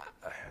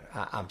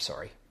 I'm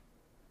sorry.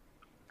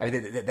 I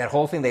mean, that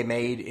whole thing they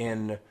made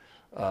in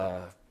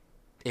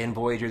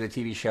Voyager, the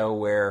TV show,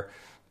 where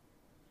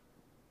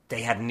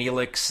they had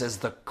Neelix as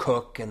the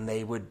cook, and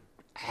they would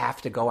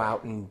have to go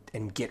out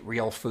and get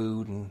real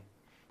food and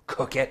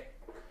cook it.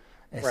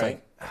 And it's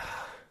like,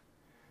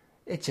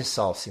 it just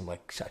all seemed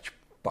like such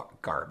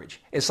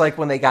garbage. It's like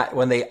when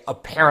they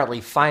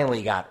apparently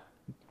finally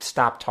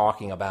stopped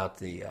talking about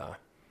the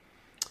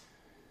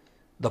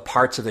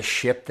parts of the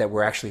ship that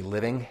were actually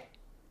living.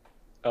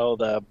 Oh,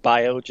 the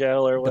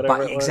biogel or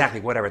whatever.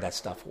 Exactly, whatever that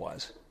stuff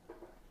was.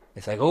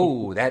 It's like,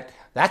 oh,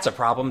 that's a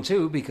problem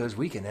too, because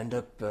we can end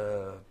up.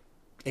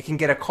 It can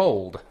get a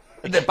cold.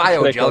 The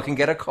biogel can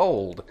get a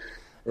cold.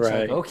 It's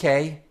right. Like,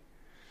 okay.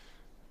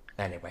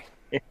 Anyway.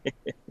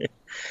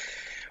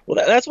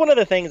 Well, that's one of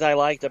the things I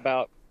liked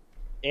about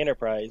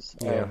Enterprise.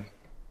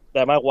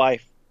 That my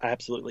wife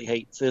absolutely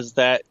hates is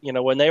that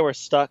when they were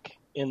stuck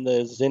in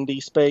the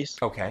Xindi space.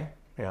 Okay.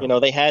 Yeah.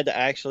 They had to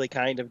actually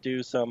kind of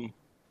do some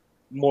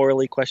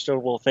morally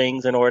questionable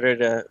things in order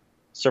to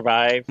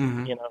survive.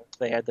 Mm-hmm.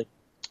 They had to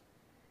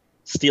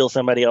steal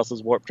somebody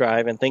else's warp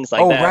drive and things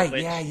like that. Oh, right.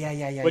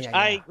 Yeah. Which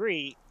I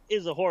agree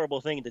is a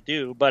horrible thing to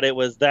do, but it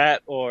was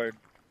that or,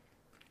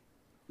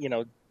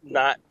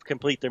 not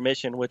complete their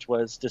mission, which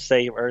was to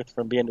save Earth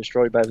from being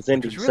destroyed by the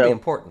Xindi. Which is really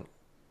important.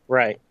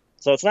 Right.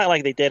 So it's not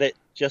like they did it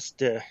just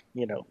to,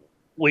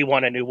 we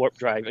want a new warp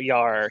drive,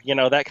 yar,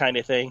 that kind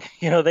of thing.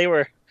 They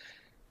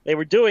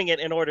were doing it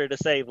in order to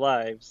save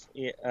lives.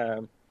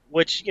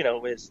 Which,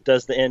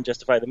 does the end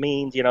justify the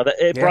means?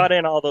 It brought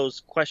in all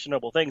those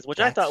questionable things, which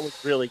I thought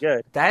was really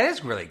good. That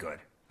is really good.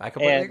 I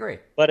completely agree.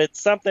 But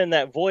it's something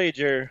that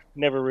Voyager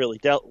never really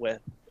dealt with.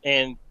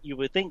 And you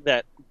would think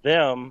that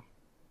them,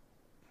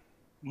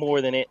 more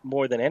than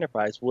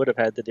Enterprise, would have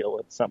had to deal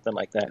with something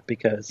like that,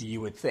 because... You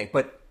would think.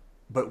 But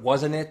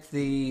wasn't it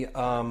the...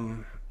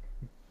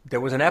 there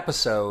was an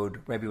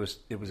episode, maybe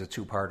it was a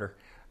two-parter,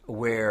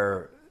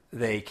 where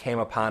they came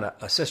upon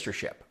a sister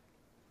ship.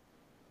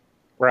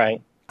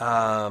 Right.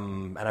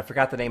 And I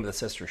forgot the name of the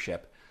sister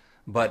ship,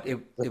 but it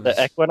was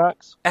the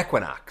Equinox.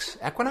 Equinox.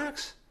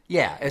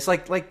 Yeah, it's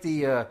like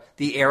the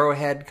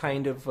Arrowhead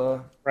kind of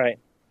right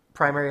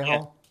primary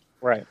hull.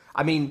 Right.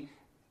 I mean,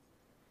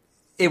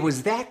 it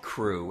was that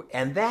crew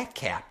and that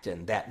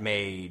captain that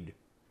made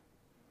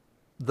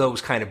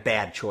those kind of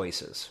bad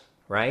choices,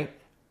 right?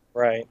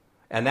 Right.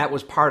 And that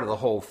was part of the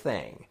whole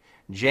thing.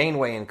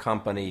 Janeway and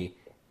company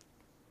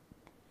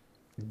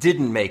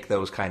didn't make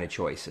those kind of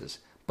choices,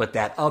 but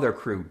that other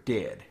crew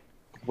did.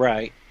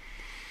 Right.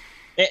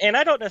 And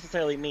I don't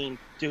necessarily mean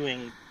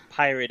doing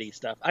piratey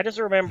stuff. I just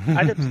remember,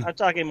 I'm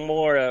talking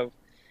more of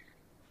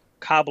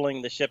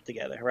cobbling the ship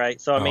together, right?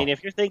 So, I mean,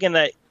 if you're thinking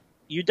that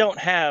you don't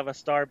have a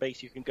star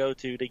base you can go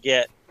to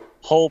get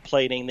hull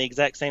plating the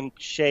exact same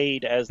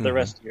shade as the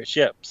rest of your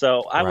ship.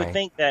 So I would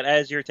think that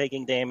as you're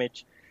taking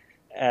damage,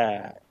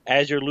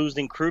 as you're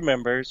losing crew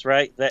members,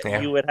 right, that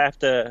you would have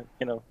to,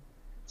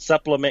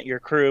 supplement your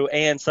crew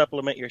and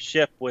supplement your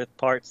ship with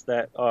parts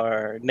that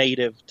are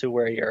native to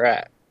where you're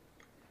at,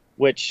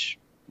 which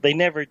they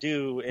never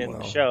do in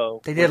the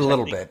show. They did a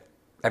little bit.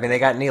 I mean, they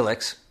got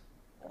Neelix,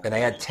 and they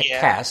had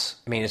Cass.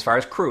 I mean, as far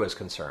as crew is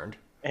concerned.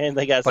 And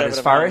they got But as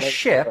far as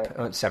ship,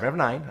 7 of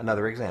 9,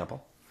 another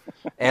example.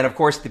 And, of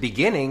course, the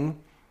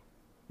beginning,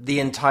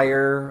 the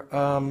entire,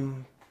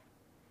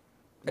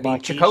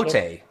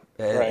 Chakotay.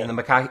 And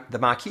the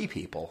Maquis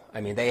people.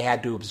 I mean, they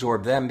had to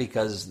absorb them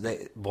because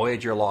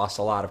Voyager lost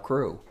a lot of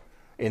crew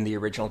in the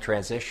original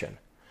transition.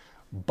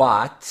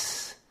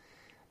 But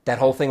that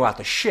whole thing about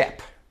the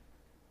ship,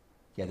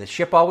 the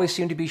ship always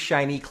seemed to be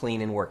shiny,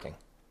 clean, and working.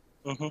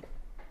 Mm-hmm.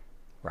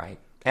 Right,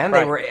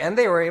 and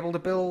they were able to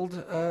build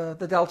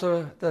the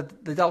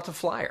Delta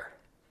Flyer.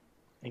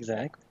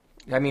 Exactly.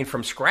 I mean,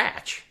 from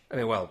scratch. I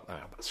mean, well, I don't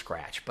know about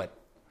scratch, but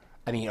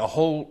I mean a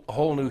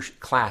whole new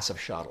class of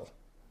shuttle.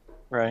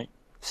 Right.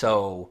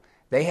 So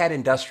they had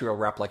industrial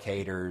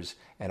replicators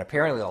and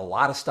apparently a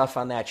lot of stuff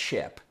on that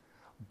ship,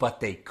 but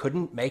they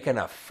couldn't make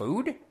enough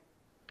food?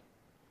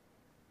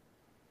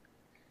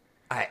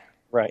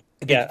 Right.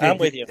 Yeah, I'm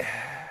with you.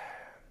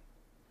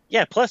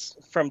 Yeah, plus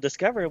from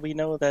Discovery, we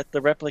know that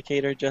the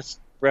replicator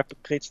just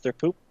replicates their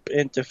poop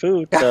into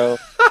food, so...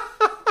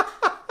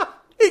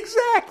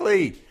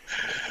 Exactly.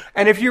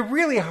 And if you're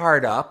really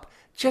hard up,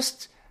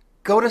 just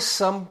go to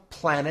some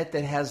planet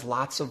that has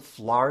lots of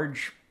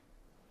large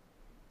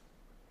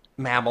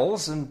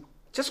mammals and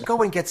just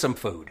go and get some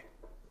food.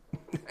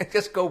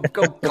 Just go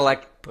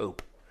collect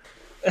poop.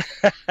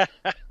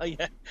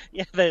 Yeah,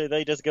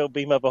 they just go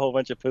beam up a whole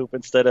bunch of poop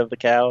instead of the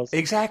cows.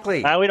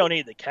 Exactly. We don't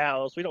need the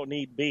cows. We don't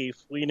need beef.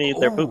 We need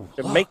their poop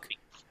to make beef.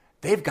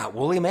 They've got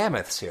woolly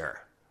mammoths here.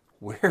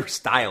 We're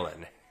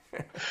styling.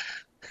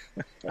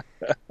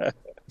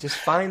 Just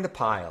find the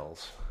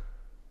piles.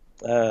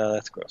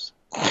 That's gross.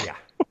 Yeah,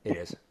 it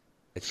is.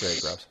 It's very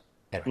gross.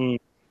 Anyway.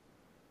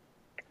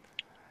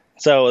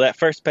 So that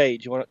first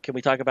page, can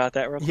we talk about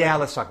that real quick? Yeah,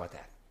 let's talk about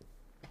that.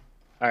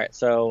 All right,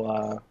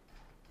 so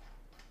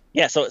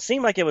so it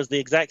seemed like it was the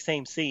exact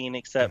same scene,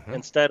 except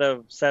instead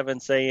of Seven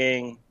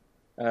saying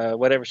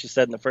whatever she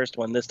said in the first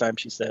one, this time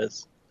she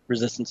says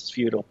resistance is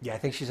futile. Yeah, I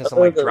think she says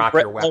something like drop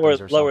your weapons or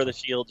something. Lower the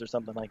shields or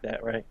something like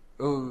that, right?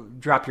 Ooh,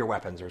 drop your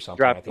weapons or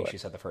something, I think she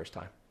said the first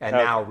time. And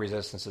now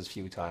resistance is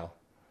futile.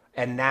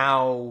 And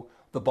now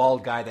the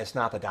bald guy that's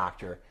not the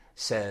doctor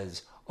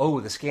says, oh,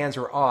 the scans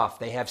are off.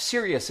 They have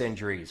serious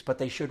injuries, but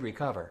they should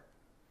recover.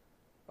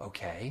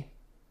 Okay.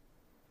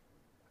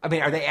 I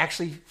mean, are they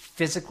actually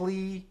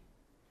physically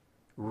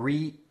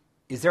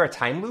is there a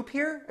time loop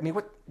here? I mean,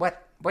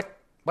 what?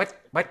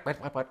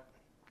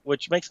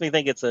 Which makes me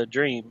think it's a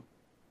dream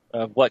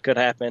of what could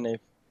happen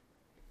if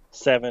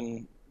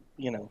Seven,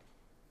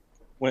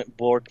 went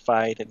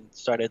Borg-fied and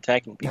started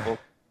attacking people.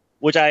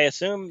 Which I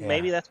assume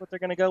maybe that's what they're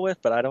going to go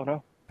with, but I don't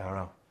know. I don't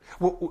know.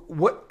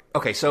 What?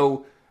 Okay,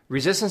 so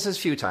resistance is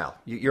futile.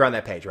 You're on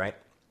that page, right?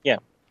 Yeah.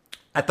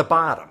 At the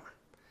bottom,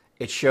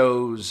 it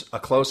shows a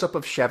close-up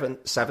of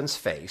Seven's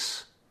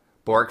face,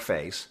 Borg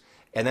face,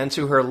 and then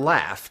to her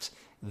left,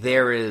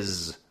 there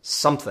is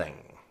something.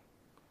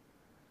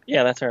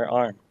 Yeah, that's her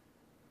arm.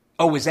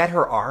 Oh, is that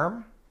her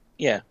arm?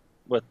 Yeah,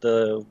 with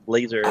the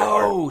laser.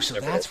 Oh, so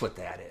that's what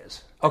that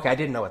is. Okay, I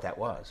didn't know what that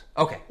was.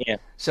 Okay. Yeah.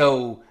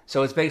 So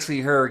it's basically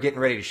her getting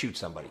ready to shoot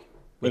somebody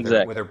with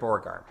her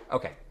Borg arm.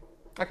 Okay.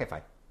 Okay,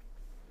 fine.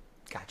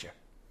 Gotcha.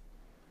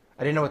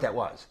 I didn't know what that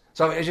was.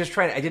 So I was just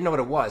trying. I didn't know what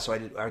it was. So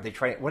what are they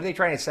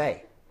trying to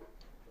say?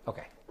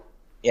 Okay.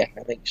 Yeah,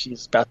 I think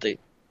she's about to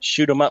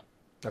shoot him up.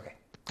 Okay.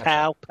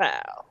 Pow,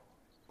 pow.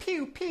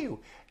 Pew, pew.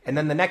 And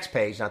then the next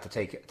page, not to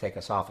take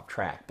us off of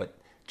track, but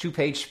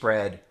 2-page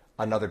spread,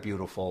 another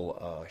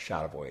beautiful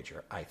shot of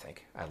Voyager, I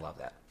think. I love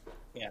that.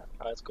 Yeah,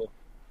 that's cool.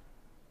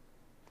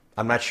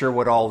 I'm not sure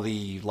what all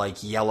the,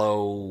 like,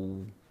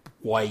 yellow,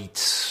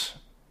 white,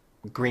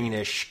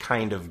 greenish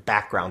kind of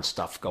background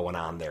stuff going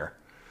on there,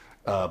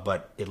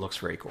 but it looks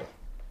very cool.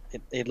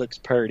 It looks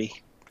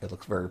purty. It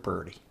looks very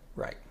purty,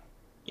 right.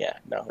 Yeah,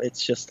 no,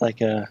 it's just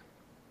like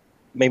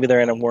maybe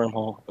they're in a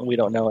wormhole and we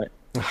don't know it.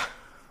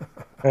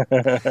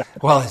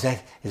 Well, is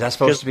that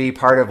supposed to be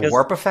part of a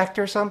warp effect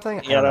or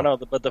something? Yeah, I don't know.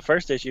 But the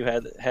first issue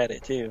had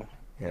it too.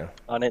 Yeah.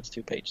 On its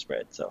 2-page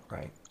spread. So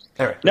right.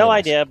 Anyway, no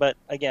idea, but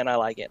again, I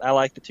like it. I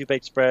like the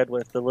 2-page spread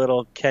with the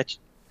little catch.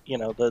 You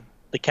know, the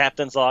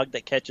captain's log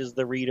that catches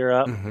the reader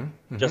up,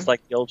 just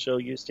like the old show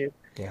used to.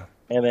 Yeah.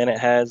 And then it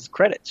has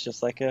credits,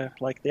 just like the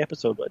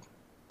episode would.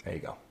 There you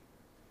go.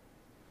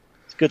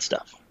 It's good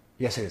stuff.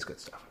 Yes, it is good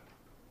stuff.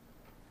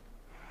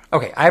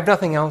 Okay, I have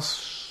nothing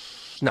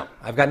else. No,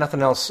 I've got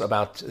nothing else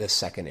about this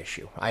second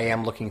issue. I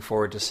am looking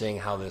forward to seeing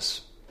how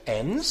this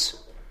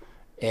ends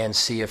and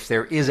see if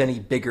there is any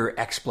bigger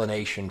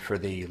explanation for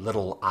the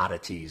little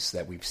oddities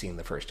that we've seen in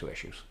the first 2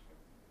 issues.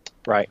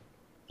 Right.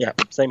 Yeah,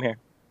 same here.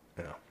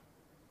 You know.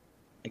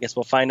 I guess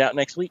we'll find out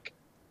next week.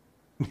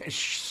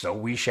 So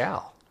we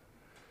shall.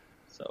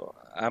 So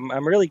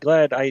I'm really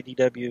glad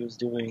IDW is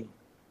doing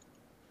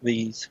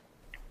these.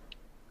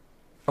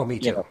 Oh, me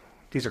too. You know,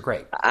 these are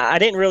great. I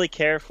didn't really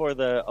care for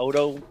the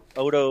Odo,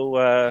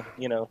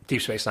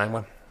 Deep Space Nine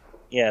one.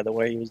 Yeah, the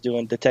way he was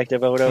doing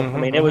Detective Odo. I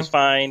mean, it was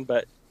fine,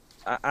 but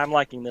I'm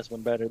liking this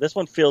one better. This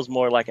one feels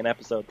more like an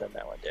episode than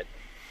that one did.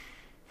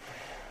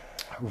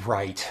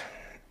 Right.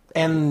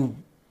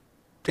 And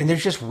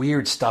there's just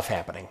weird stuff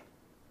happening.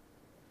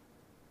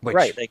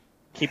 Right, it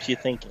keeps you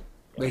thinking.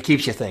 It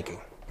keeps you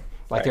thinking.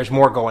 Like there's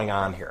more going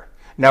on here.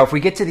 Now, if we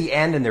get to the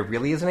end and there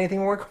really isn't anything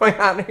more going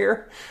on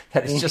here,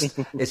 that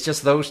it's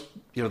just those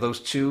those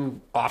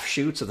 2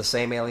 offshoots of the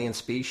same alien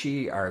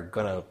species are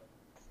gonna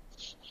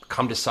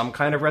come to some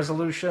kind of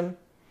resolution,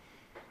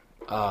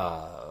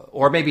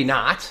 or maybe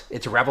not.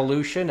 It's a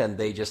revolution, and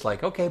they just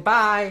like, okay,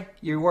 bye.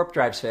 Your warp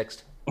drive's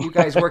fixed. You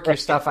guys work your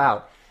stuff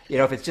out.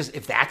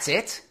 If that's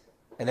it,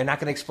 and they're not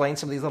going to explain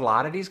some of these little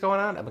oddities going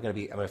on, I'm going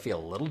to feel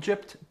a little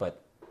gypped,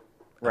 but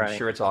I'm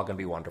sure it's all going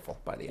to be wonderful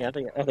by the end.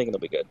 I think it'll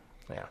be good.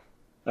 Yeah.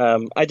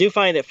 I do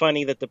find it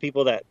funny that the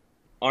people that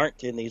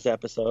aren't in these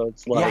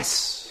episodes, like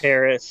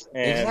Paris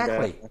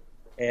and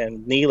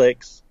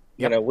Neelix,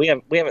 we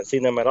haven't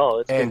seen them at all.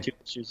 It's been 2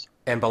 issues.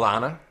 And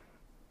B'Elanna.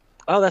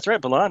 Oh, that's right,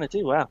 B'Elanna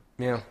too. Wow.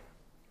 Yeah.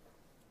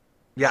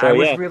 Yeah, so,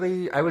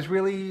 I was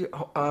really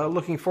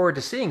looking forward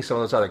to seeing some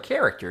of those other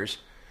characters,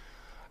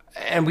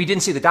 and we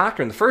didn't see the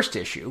Doctor in the first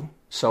issue,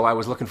 so I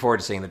was looking forward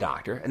to seeing the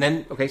Doctor. And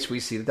then, so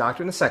we see the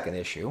Doctor in the second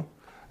issue.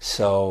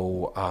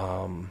 So,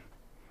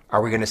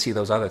 are we going to see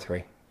those other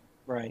 3?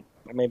 Right.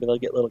 Or maybe they'll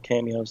get little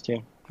cameos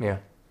too. Yeah,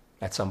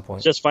 at some point.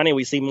 It's just funny,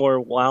 we see more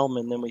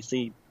Wildman than we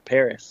see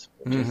Paris,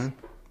 which is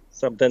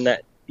something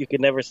that you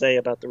could never say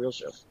about the real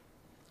show.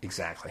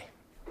 Exactly.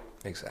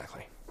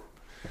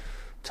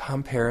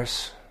 Tom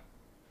Paris,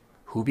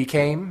 who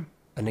became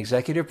an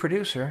executive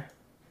producer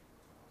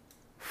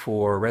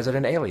for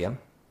Resident Alien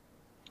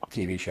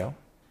TV show.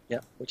 Yeah,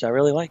 which I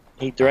really like.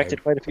 He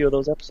directed quite a few of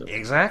those episodes.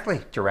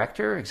 Exactly.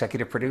 Director,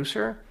 executive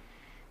producer.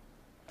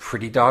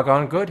 Pretty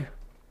doggone good.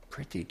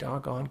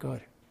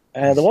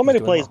 The woman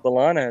who plays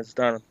B'Elanna has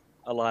done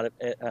a lot of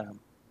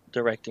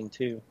directing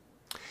too.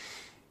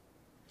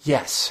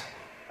 Yes.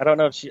 I don't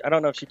know if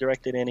she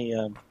directed any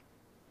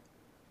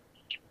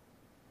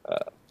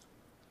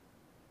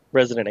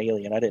Resident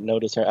Alien. I didn't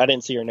notice her. I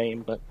didn't see her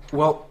name, but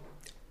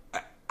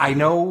I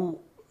know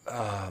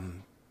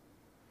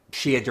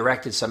she had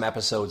directed some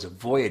episodes of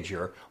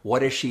Voyager.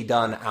 What has she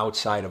done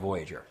outside of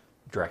Voyager,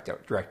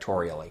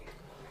 directorially?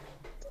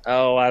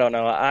 Oh, I don't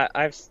know.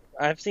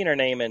 I've seen her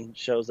name in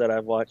shows that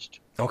I've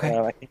watched.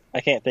 Okay.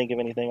 I can't think of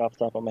anything off the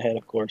top of my head,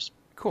 of course.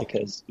 Cool.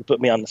 Because you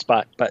put me on the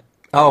spot. But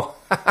well,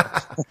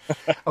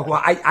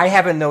 I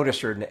haven't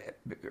noticed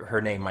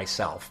her name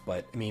myself,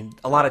 but I mean,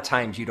 a lot of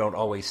times you don't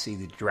always see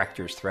the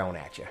directors thrown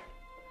at you.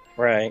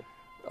 Right.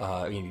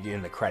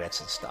 In the credits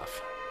and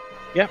stuff.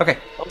 Yeah. Okay.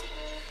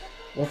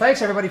 Well,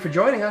 thanks everybody for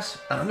joining us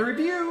on the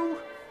review.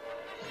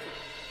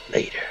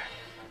 Later.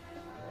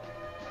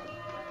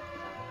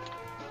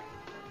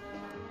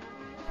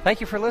 Thank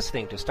you for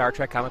listening to Star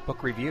Trek Comic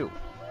Book Review.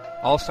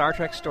 All Star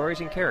Trek stories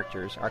and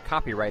characters are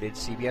copyrighted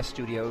CBS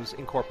Studios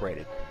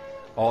Incorporated.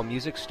 All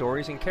music,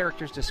 stories, and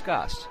characters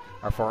discussed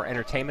are for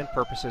entertainment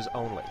purposes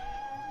only.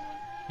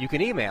 You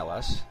can email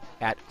us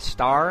at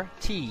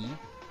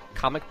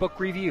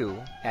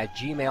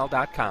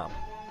startcomicbookreview@gmail.com.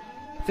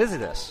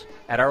 Visit us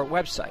at our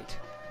website,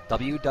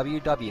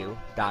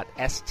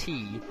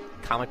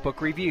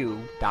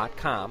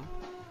 www.stcomicbookreview.com.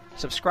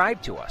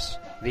 Subscribe to us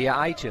via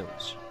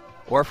iTunes,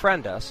 or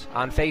friend us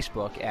on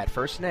Facebook at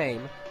first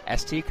name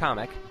ST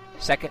Comic,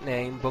 second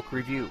name Book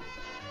Review.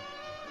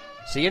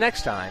 See you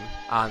next time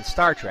on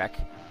Star Trek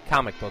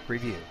Comic Book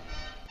Review.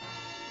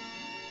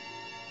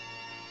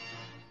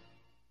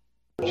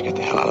 Let's get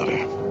the hell out of here.